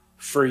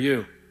for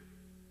you.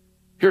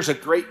 Here's a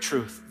great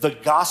truth. The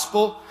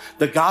gospel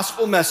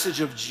message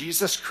of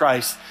Jesus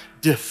Christ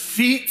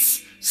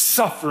defeats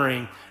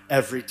suffering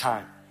every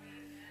time.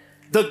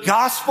 The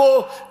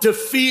gospel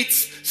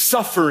defeats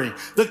suffering.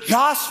 The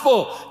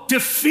gospel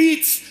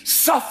defeats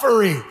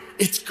suffering.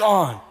 It's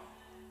gone.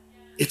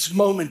 It's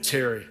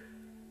momentary.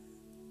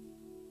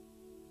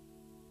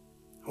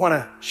 I want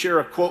to share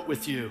a quote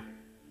with you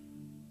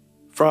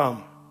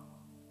from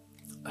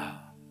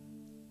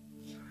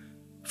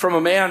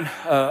a man,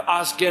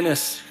 Os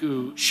Guinness,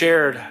 who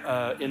shared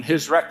in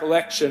his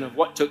recollection of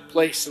what took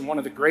place in one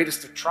of the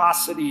greatest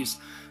atrocities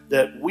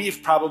that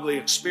we've probably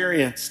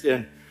experienced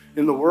in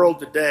the world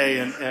today.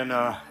 And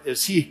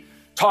as he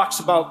talks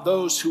about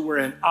those who were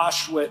in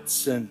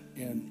Auschwitz and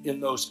in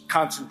those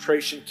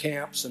concentration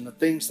camps and the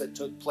things that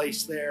took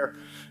place there.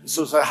 And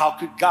so it's like, how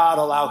could God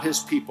allow his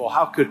people?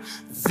 How could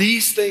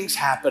these things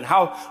happen?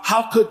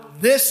 How could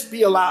this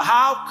be allowed?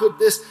 How could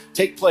this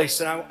take place?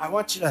 And I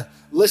want you to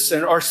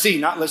listen, or see,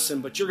 not listen,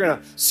 but you're going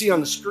to see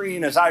on the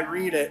screen as I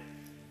read it.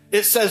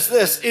 It says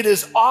this: it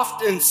is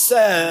often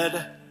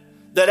said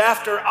that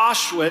after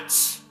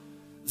Auschwitz,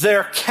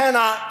 there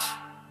cannot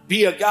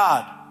be a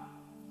God.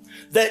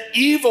 That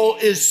evil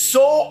is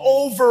so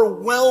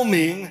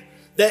overwhelming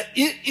that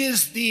it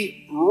is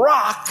the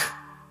rock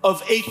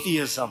of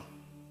atheism.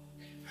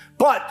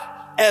 But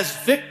as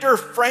Viktor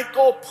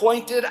Frankl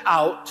pointed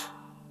out,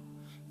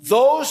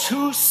 those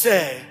who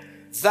say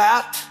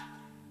that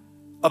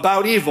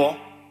about evil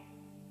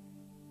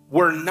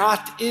were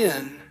not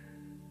in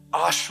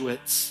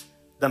Auschwitz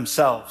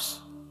themselves.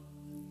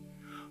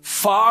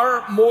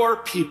 Far more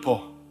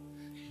people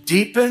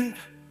deepened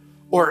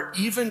or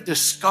even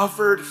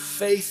discovered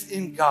faith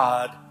in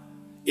God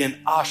in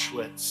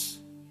Auschwitz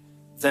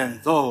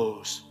than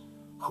those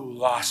who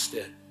lost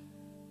it.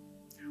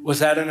 Was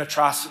that an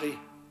atrocity?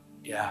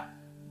 Yeah.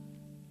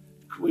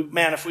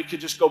 Man, if we could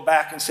just go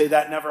back and say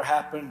that never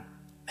happened,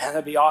 man,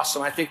 that'd be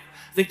awesome. I think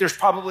there's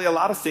probably a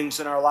lot of things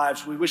in our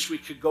lives we wish we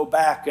could go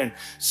back and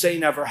say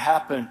never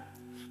happened.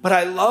 But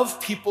I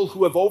love people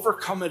who have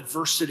overcome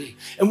adversity.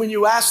 And when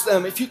you ask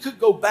them, if you could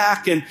go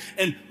back and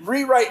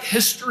rewrite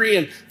history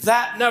and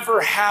that never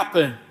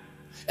happened,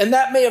 and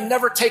that may have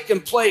never taken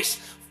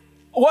place,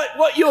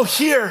 what you'll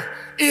hear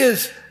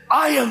is,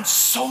 I am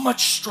so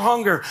much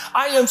stronger.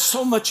 I am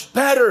so much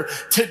better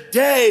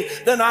today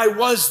than I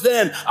was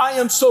then. I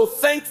am so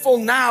thankful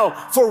now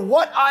for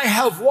what I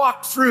have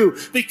walked through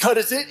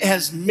because it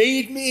has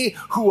made me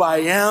who I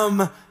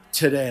am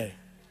today.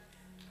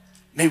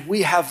 May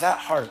we have that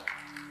heart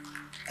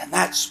and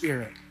that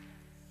spirit.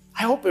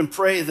 I hope and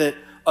pray that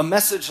a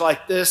message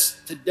like this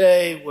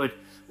today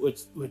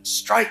would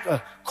strike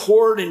a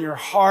chord in your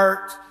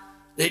heart,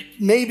 that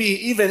maybe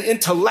even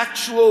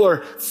intellectual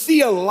or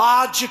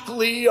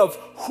theologically of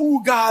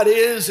who God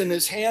is and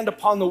his hand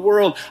upon the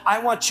world. I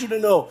want you to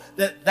know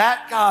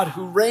that God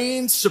who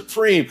reigns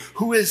supreme,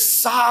 who is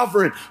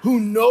sovereign, who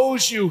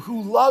knows you,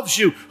 who loves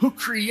you, who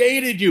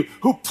created you,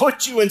 who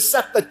put you and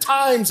set the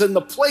times and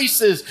the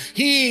places,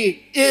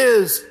 he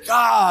is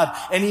God,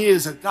 and he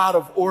is a God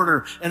of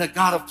order and a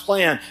God of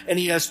plan, and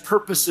he has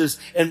purposes.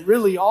 And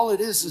really all it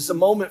is a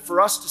moment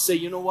for us to say,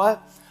 you know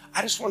what?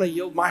 I just want to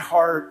yield my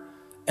heart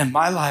and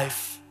my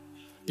life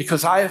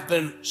because I have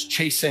been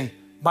chasing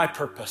my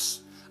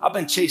purpose. I've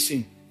been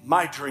chasing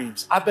my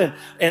dreams. And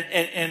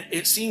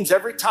it seems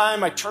every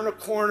time I turn a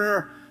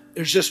corner,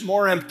 there's just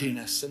more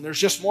emptiness and there's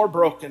just more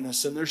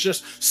brokenness and there's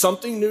just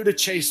something new to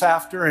chase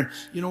after. And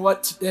you know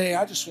what? Today,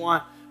 I just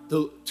want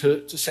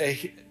to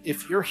say,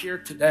 if you're here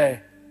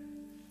today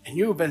and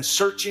you have been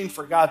searching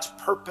for God's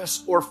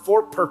purpose or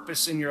for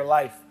purpose in your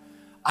life,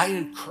 I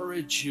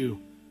encourage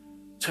you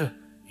to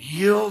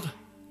yield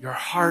your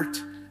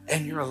heart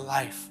and your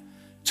life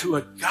to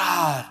a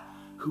God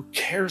who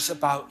cares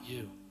about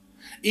you.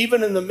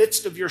 Even in the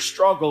midst of your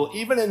struggle,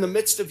 even in the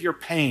midst of your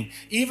pain,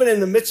 even in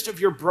the midst of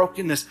your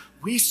brokenness,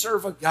 we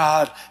serve a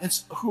God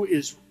who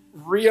is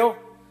real,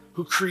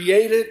 who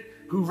created,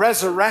 who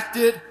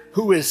resurrected,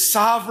 who is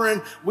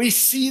sovereign. We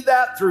see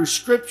that through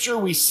Scripture.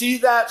 We see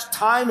that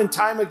time and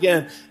time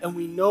again. And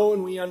we know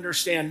and we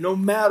understand, no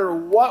matter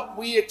what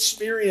we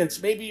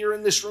experience, maybe you're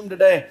in this room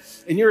today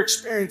and you're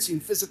experiencing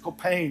physical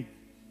pain.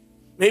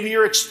 Maybe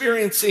you're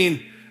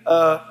experiencing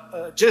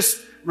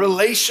just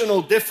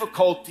relational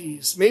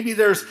difficulties. Maybe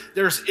there's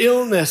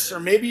illness, or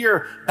maybe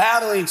you're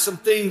battling some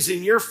things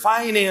in your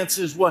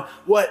finances.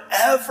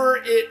 Whatever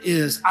it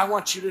is, I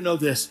want you to know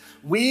this.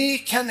 We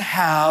can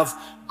have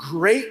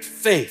great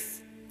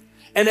faith.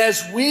 And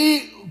as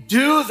we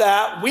do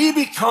that, we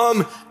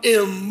become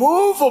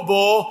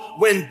immovable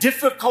when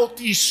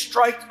difficulties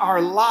strike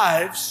our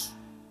lives,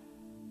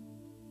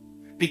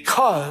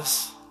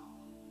 because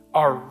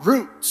our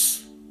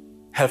roots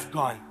have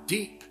gone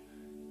deep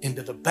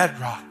into the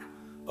bedrock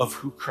of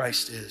who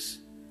Christ is.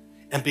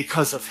 And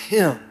because of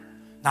him,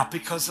 not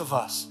because of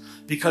us,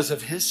 because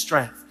of his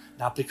strength,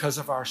 not because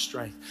of our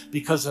strength,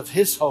 because of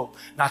his hope,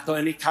 not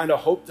any kind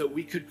of hope that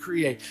we could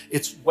create.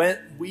 It's when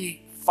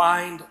we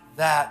find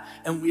that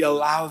and we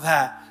allow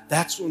that,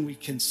 that's when we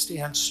can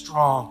stand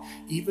strong,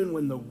 even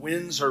when the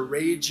winds are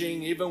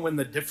raging, even when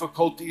the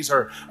difficulties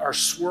are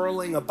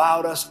swirling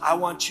about us. I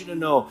want you to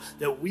know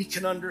that we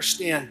can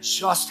understand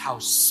just how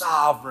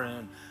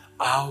sovereign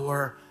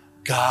our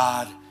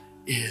God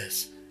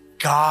is.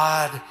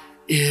 God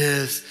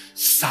is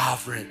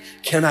sovereign.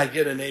 Can I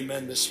get an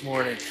amen this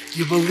morning? Do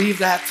you believe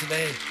that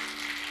today?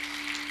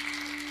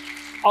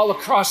 All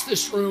across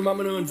this room, I'm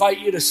going to invite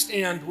you to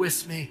stand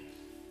with me.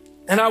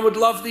 And I would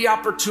love the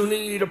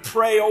opportunity to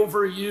pray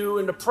over you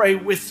and to pray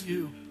with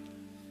you.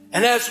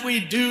 And as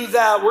we do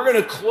that, we're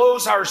going to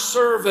close our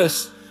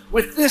service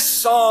with this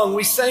song.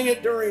 We sang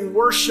it during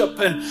worship,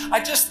 and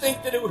I just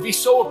think that it would be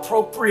so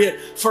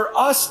appropriate for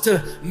us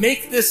to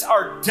make this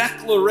our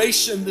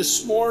declaration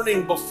this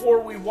morning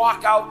before we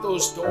walk out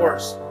those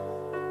doors,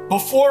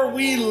 before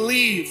we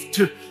leave,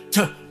 to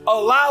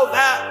allow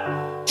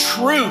that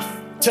truth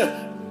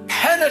to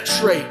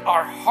penetrate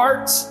our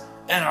hearts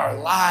and our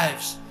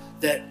lives,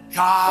 that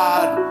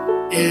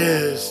God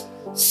is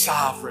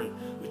sovereign.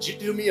 Would you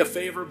do me a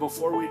favor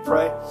before we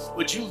pray?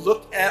 Would you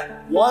look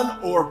at one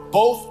or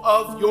both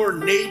of your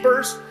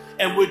neighbors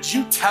and would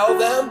you tell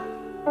them,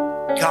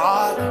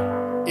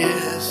 God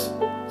is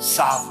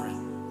sovereign?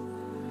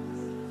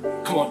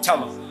 Come on,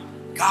 tell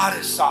them, God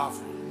is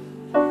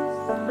sovereign.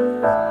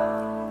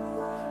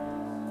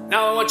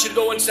 Now I want you to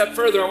go one step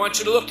further. I want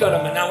you to look at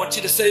them, and now I want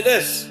you to say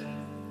this: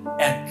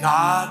 and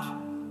God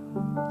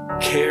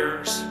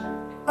cares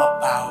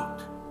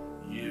about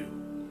you.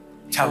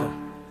 Tell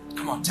them.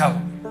 Come on, tell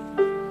them.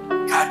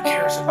 God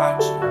cares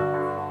about you.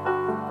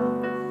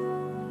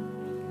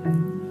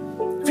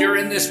 If you're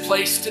in this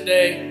place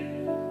today,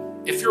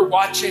 if you're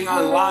watching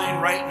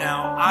online right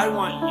now, I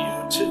want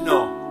you to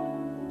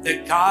know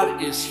that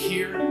God is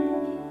here.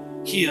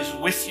 He is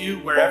with you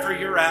wherever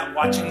you're at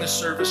watching this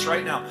service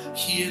right now.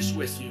 He is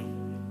with you.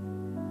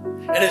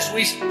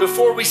 And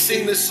before we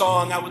sing this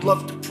song, I would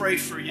love to pray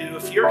for you.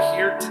 If you're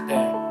here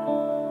today,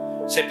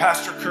 say,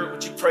 Pastor Kurt,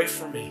 would you pray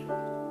for me?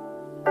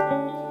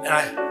 And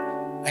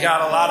I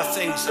got a lot of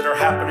things that are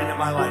happening in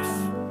my life,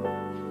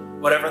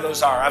 whatever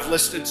those are. I've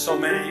listed so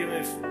many,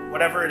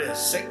 whatever it is,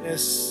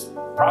 sickness,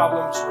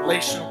 problems,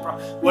 relational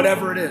problems,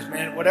 whatever it is,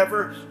 man,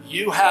 whatever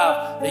you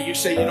have that you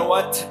say, you know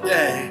what,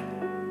 today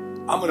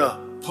I'm going to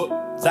put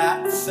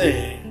that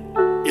thing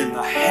in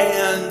the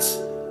hands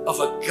of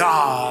a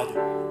God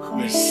who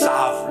is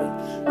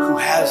sovereign, who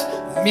has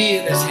me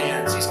in his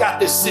hands. He's got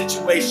this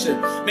situation.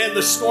 Man,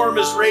 the storm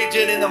is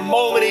raging in the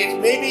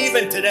moment. Maybe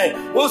even today,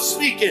 we'll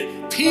speak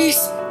it.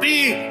 Peace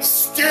be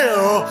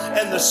still,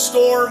 and the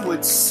storm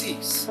would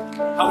cease.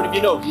 How many of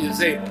you know he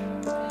is able?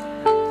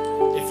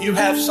 If you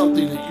have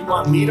something that you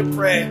want me to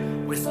pray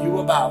with you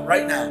about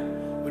right now,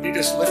 would you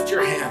just lift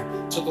your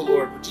hand to the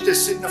Lord? Would you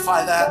just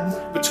signify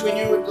that between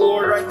you and the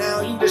Lord right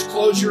now? You can just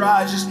close your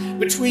eyes, just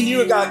between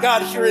you and God.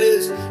 God, here it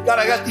is. God,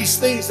 I got these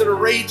things that are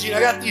raging. I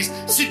got these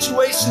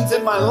situations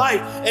in my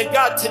life. And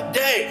God,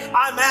 today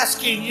I'm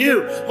asking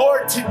you,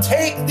 Lord, to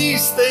take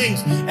these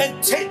things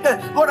and take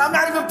them. Lord, I'm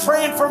not even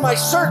praying for my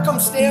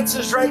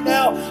circumstances right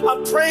now.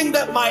 I'm praying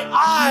that my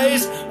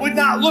eyes would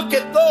not look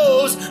at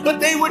those, but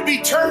they would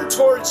be turned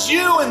towards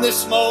you in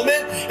this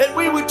moment, and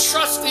we would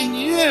trust in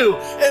you,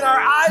 and our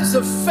eyes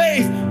of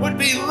faith would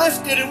be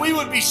lifted, and we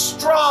would be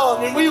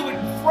strong, and we would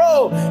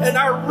grow, and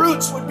our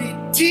roots would be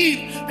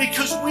deep,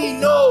 because we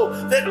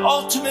know that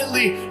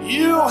ultimately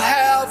you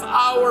have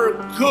our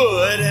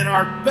good and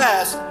our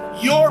best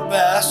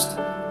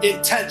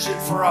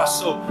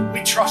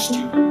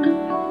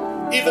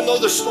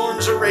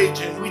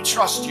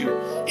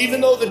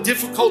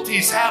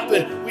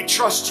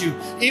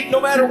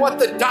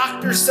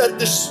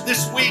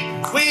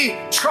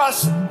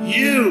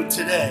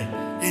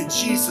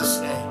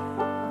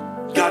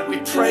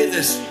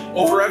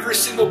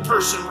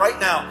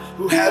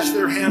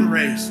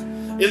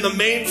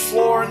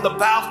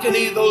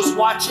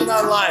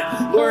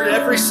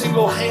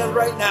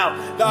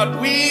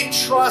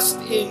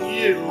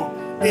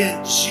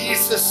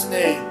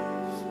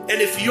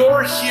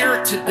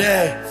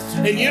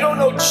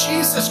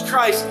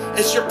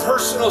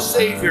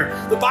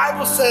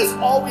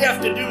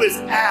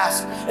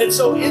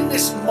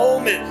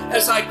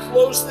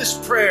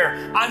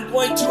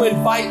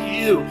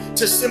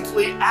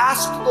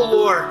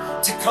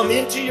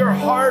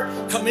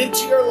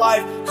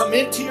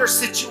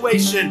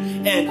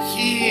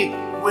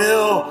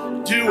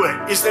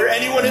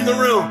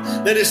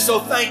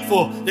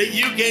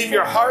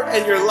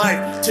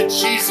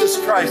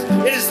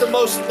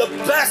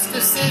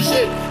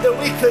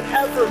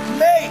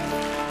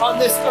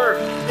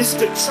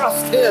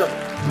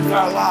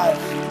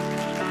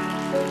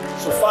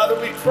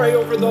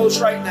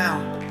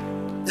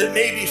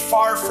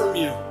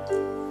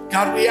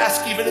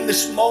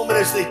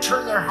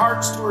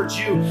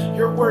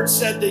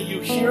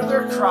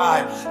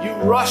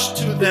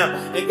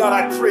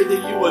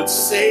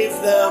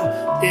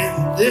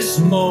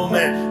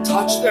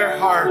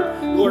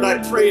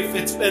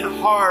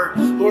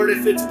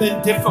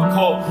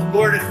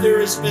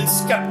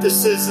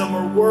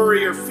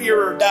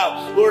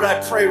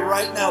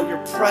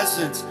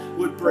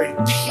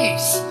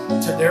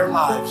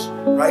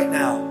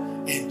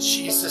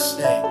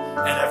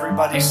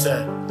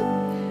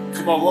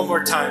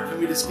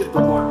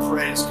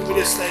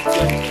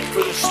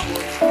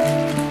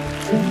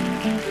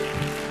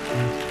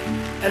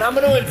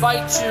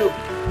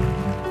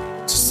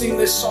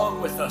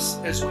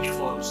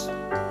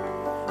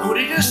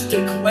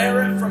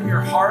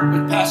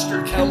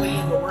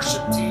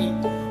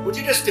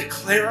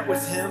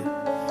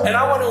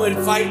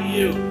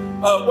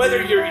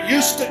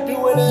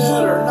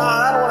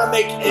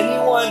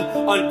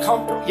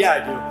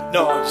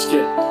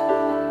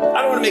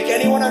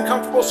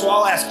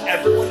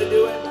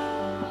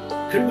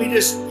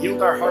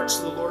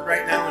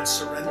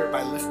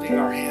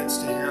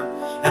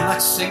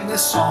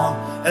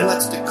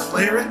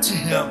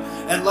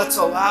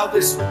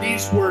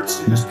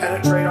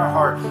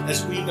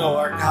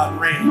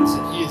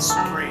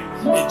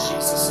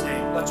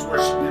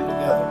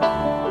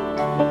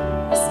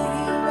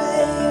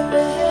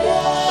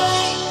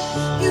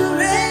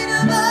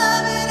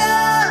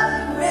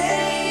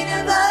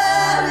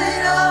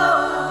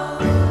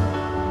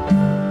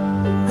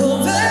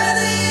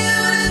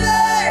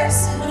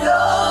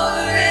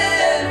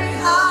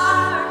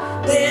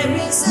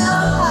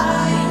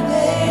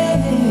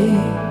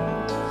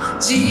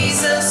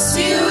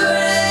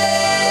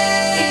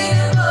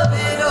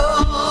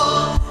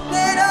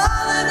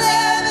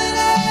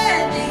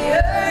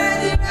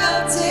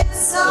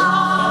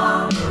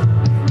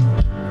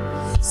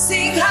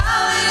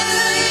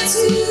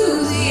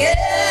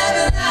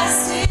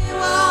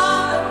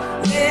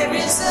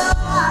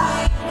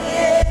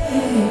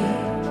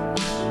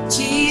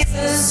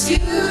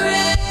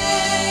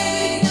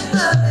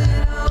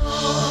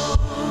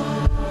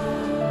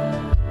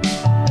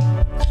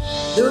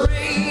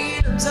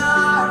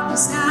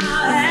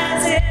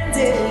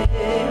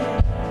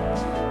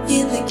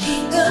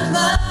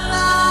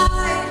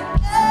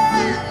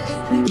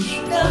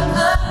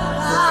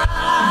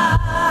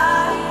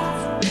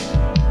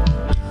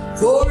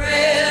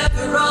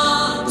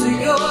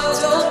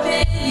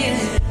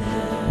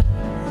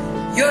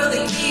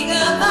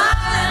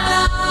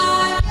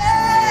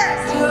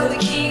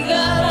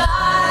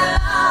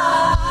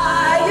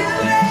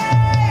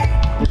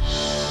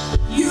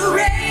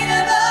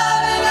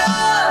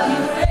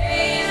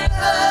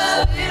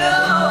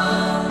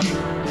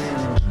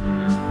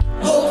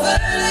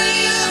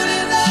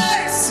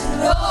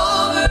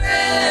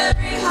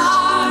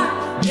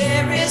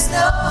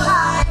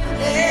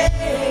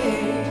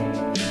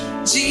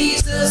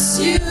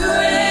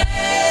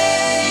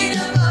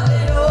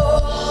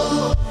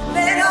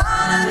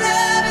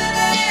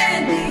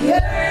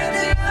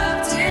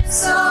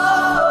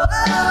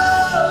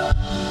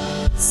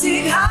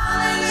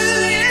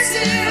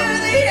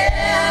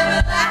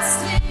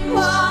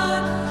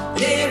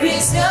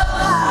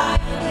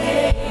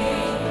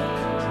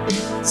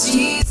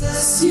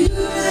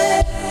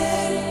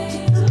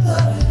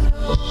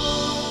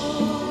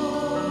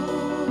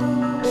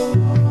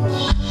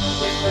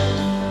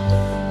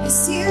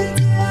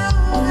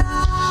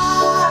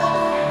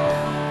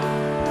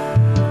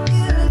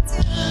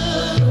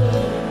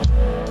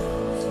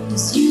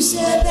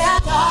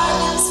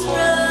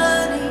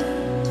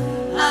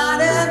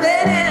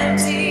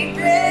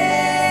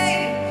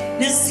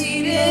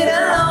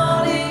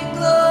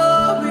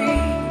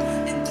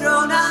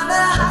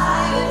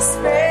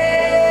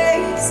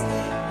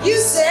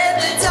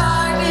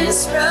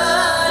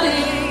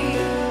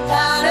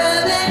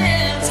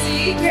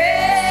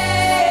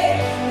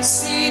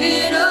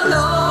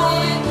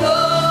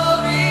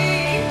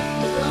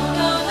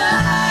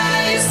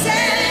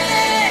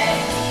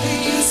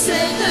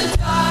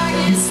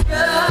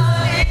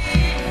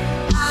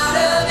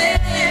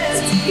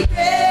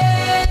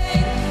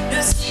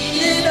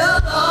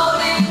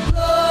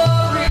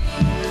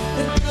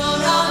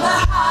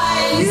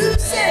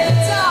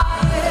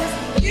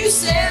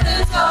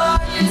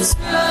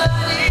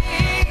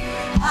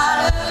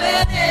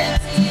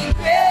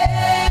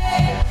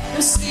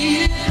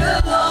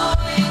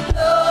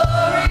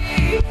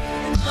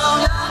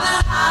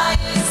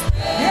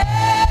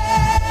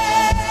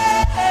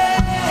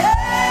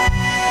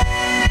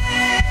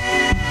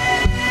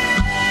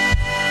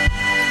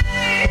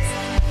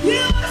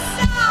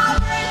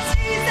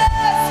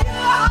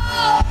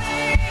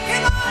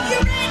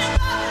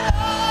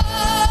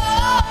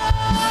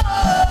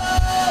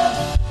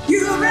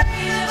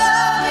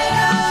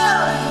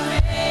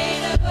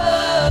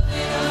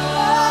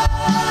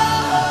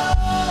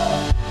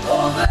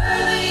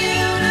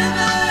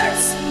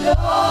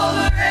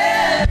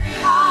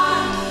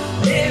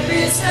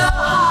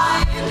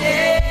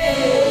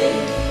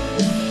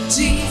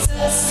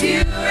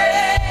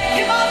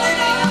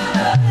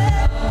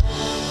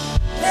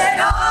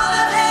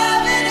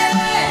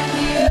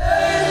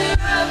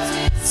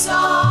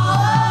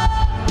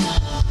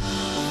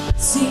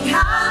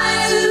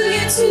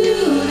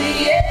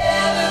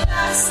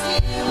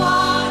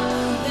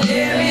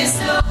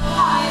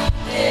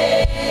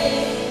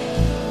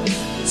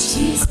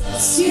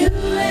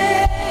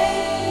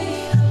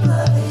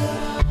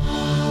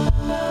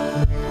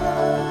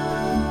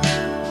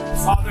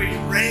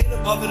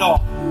above it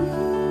all.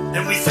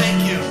 And we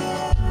thank you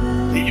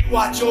that you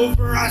watch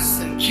over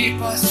us and keep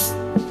us.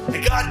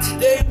 And God,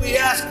 today we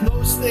ask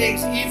those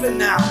things even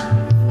now.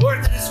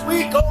 Lord, that as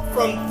we go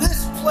from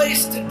this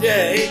place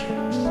today,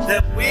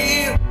 that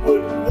we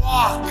would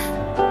walk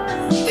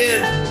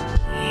in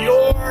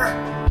your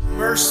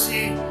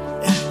mercy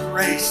and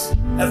grace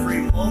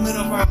every moment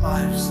of our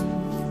lives.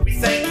 We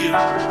thank you,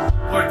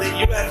 Lord, that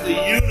you have the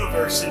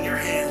universe in your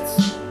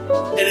hands.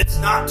 And it's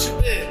not too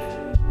big.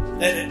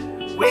 And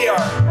we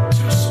are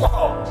too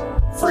small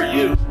for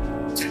you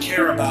to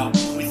care about.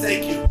 We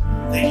thank you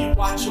that you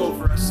watch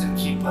over us and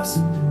keep us.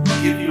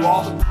 We give you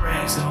all the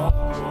praise and all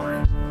the glory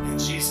in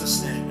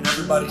Jesus' name. And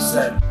everybody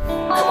said,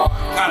 come on,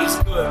 God is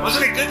good.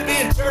 Wasn't it good to be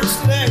in church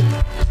today?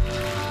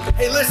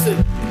 Hey,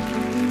 listen,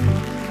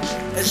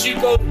 as you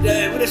go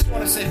today, we just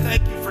want to say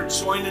thank you for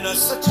joining us.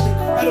 Such an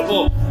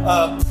incredible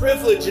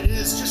privilege it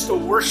is just to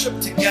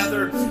worship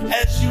together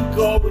as you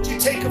go. Would you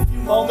take a few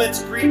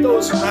moments, greet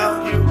those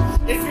around you?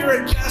 If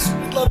you're a guest,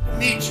 we'd love to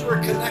meet you or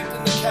connect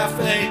in the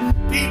cafe.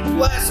 Be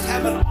blessed.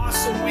 Have an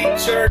awesome week,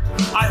 church.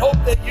 I hope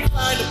that you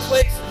find a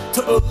place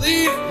to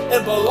believe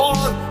and belong,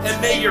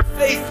 and may your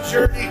faith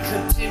journey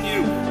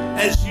continue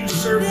as you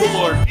serve the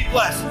Lord. Be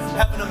blessed.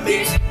 Have an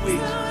amazing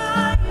week.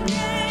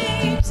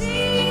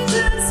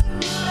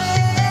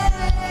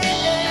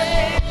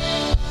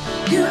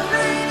 You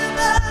reign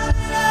above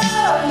it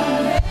all. You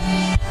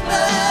reign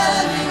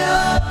above it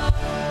all.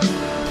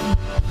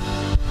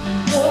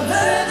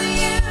 Over the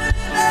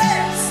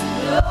universe,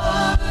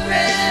 over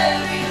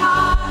every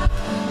heart,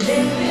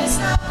 there is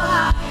no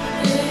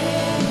higher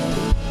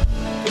name.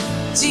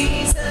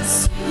 Jesus,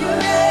 you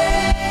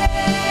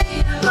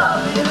reign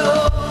above it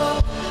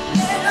all.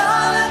 Let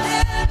all of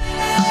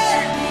heaven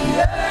and the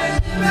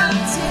earth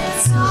erupt in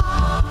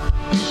song.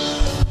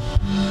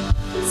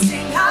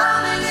 Sing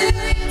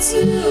hallelujah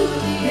to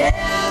the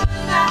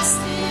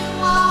everlasting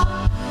one.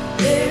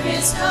 There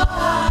is no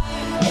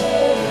higher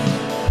name.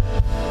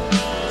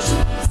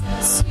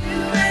 Jesus, you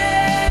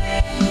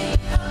reign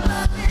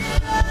above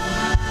it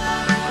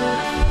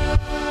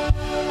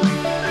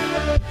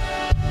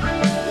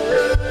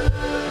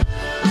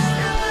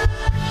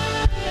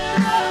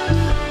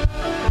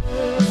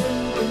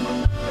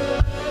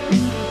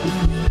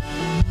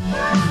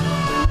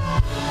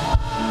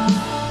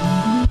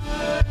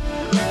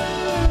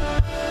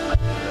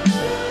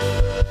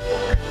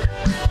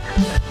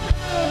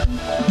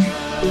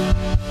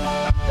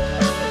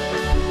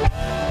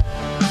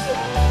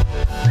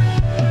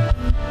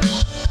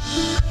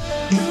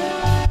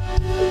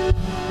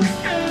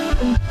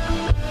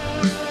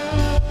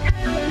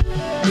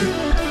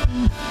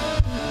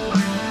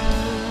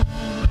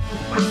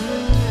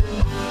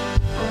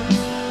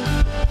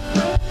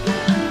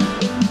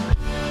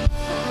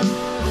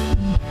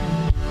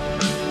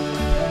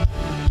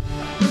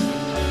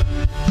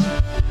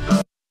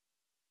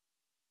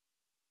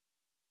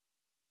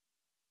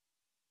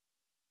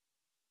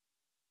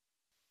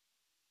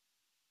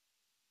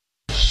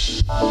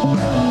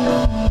All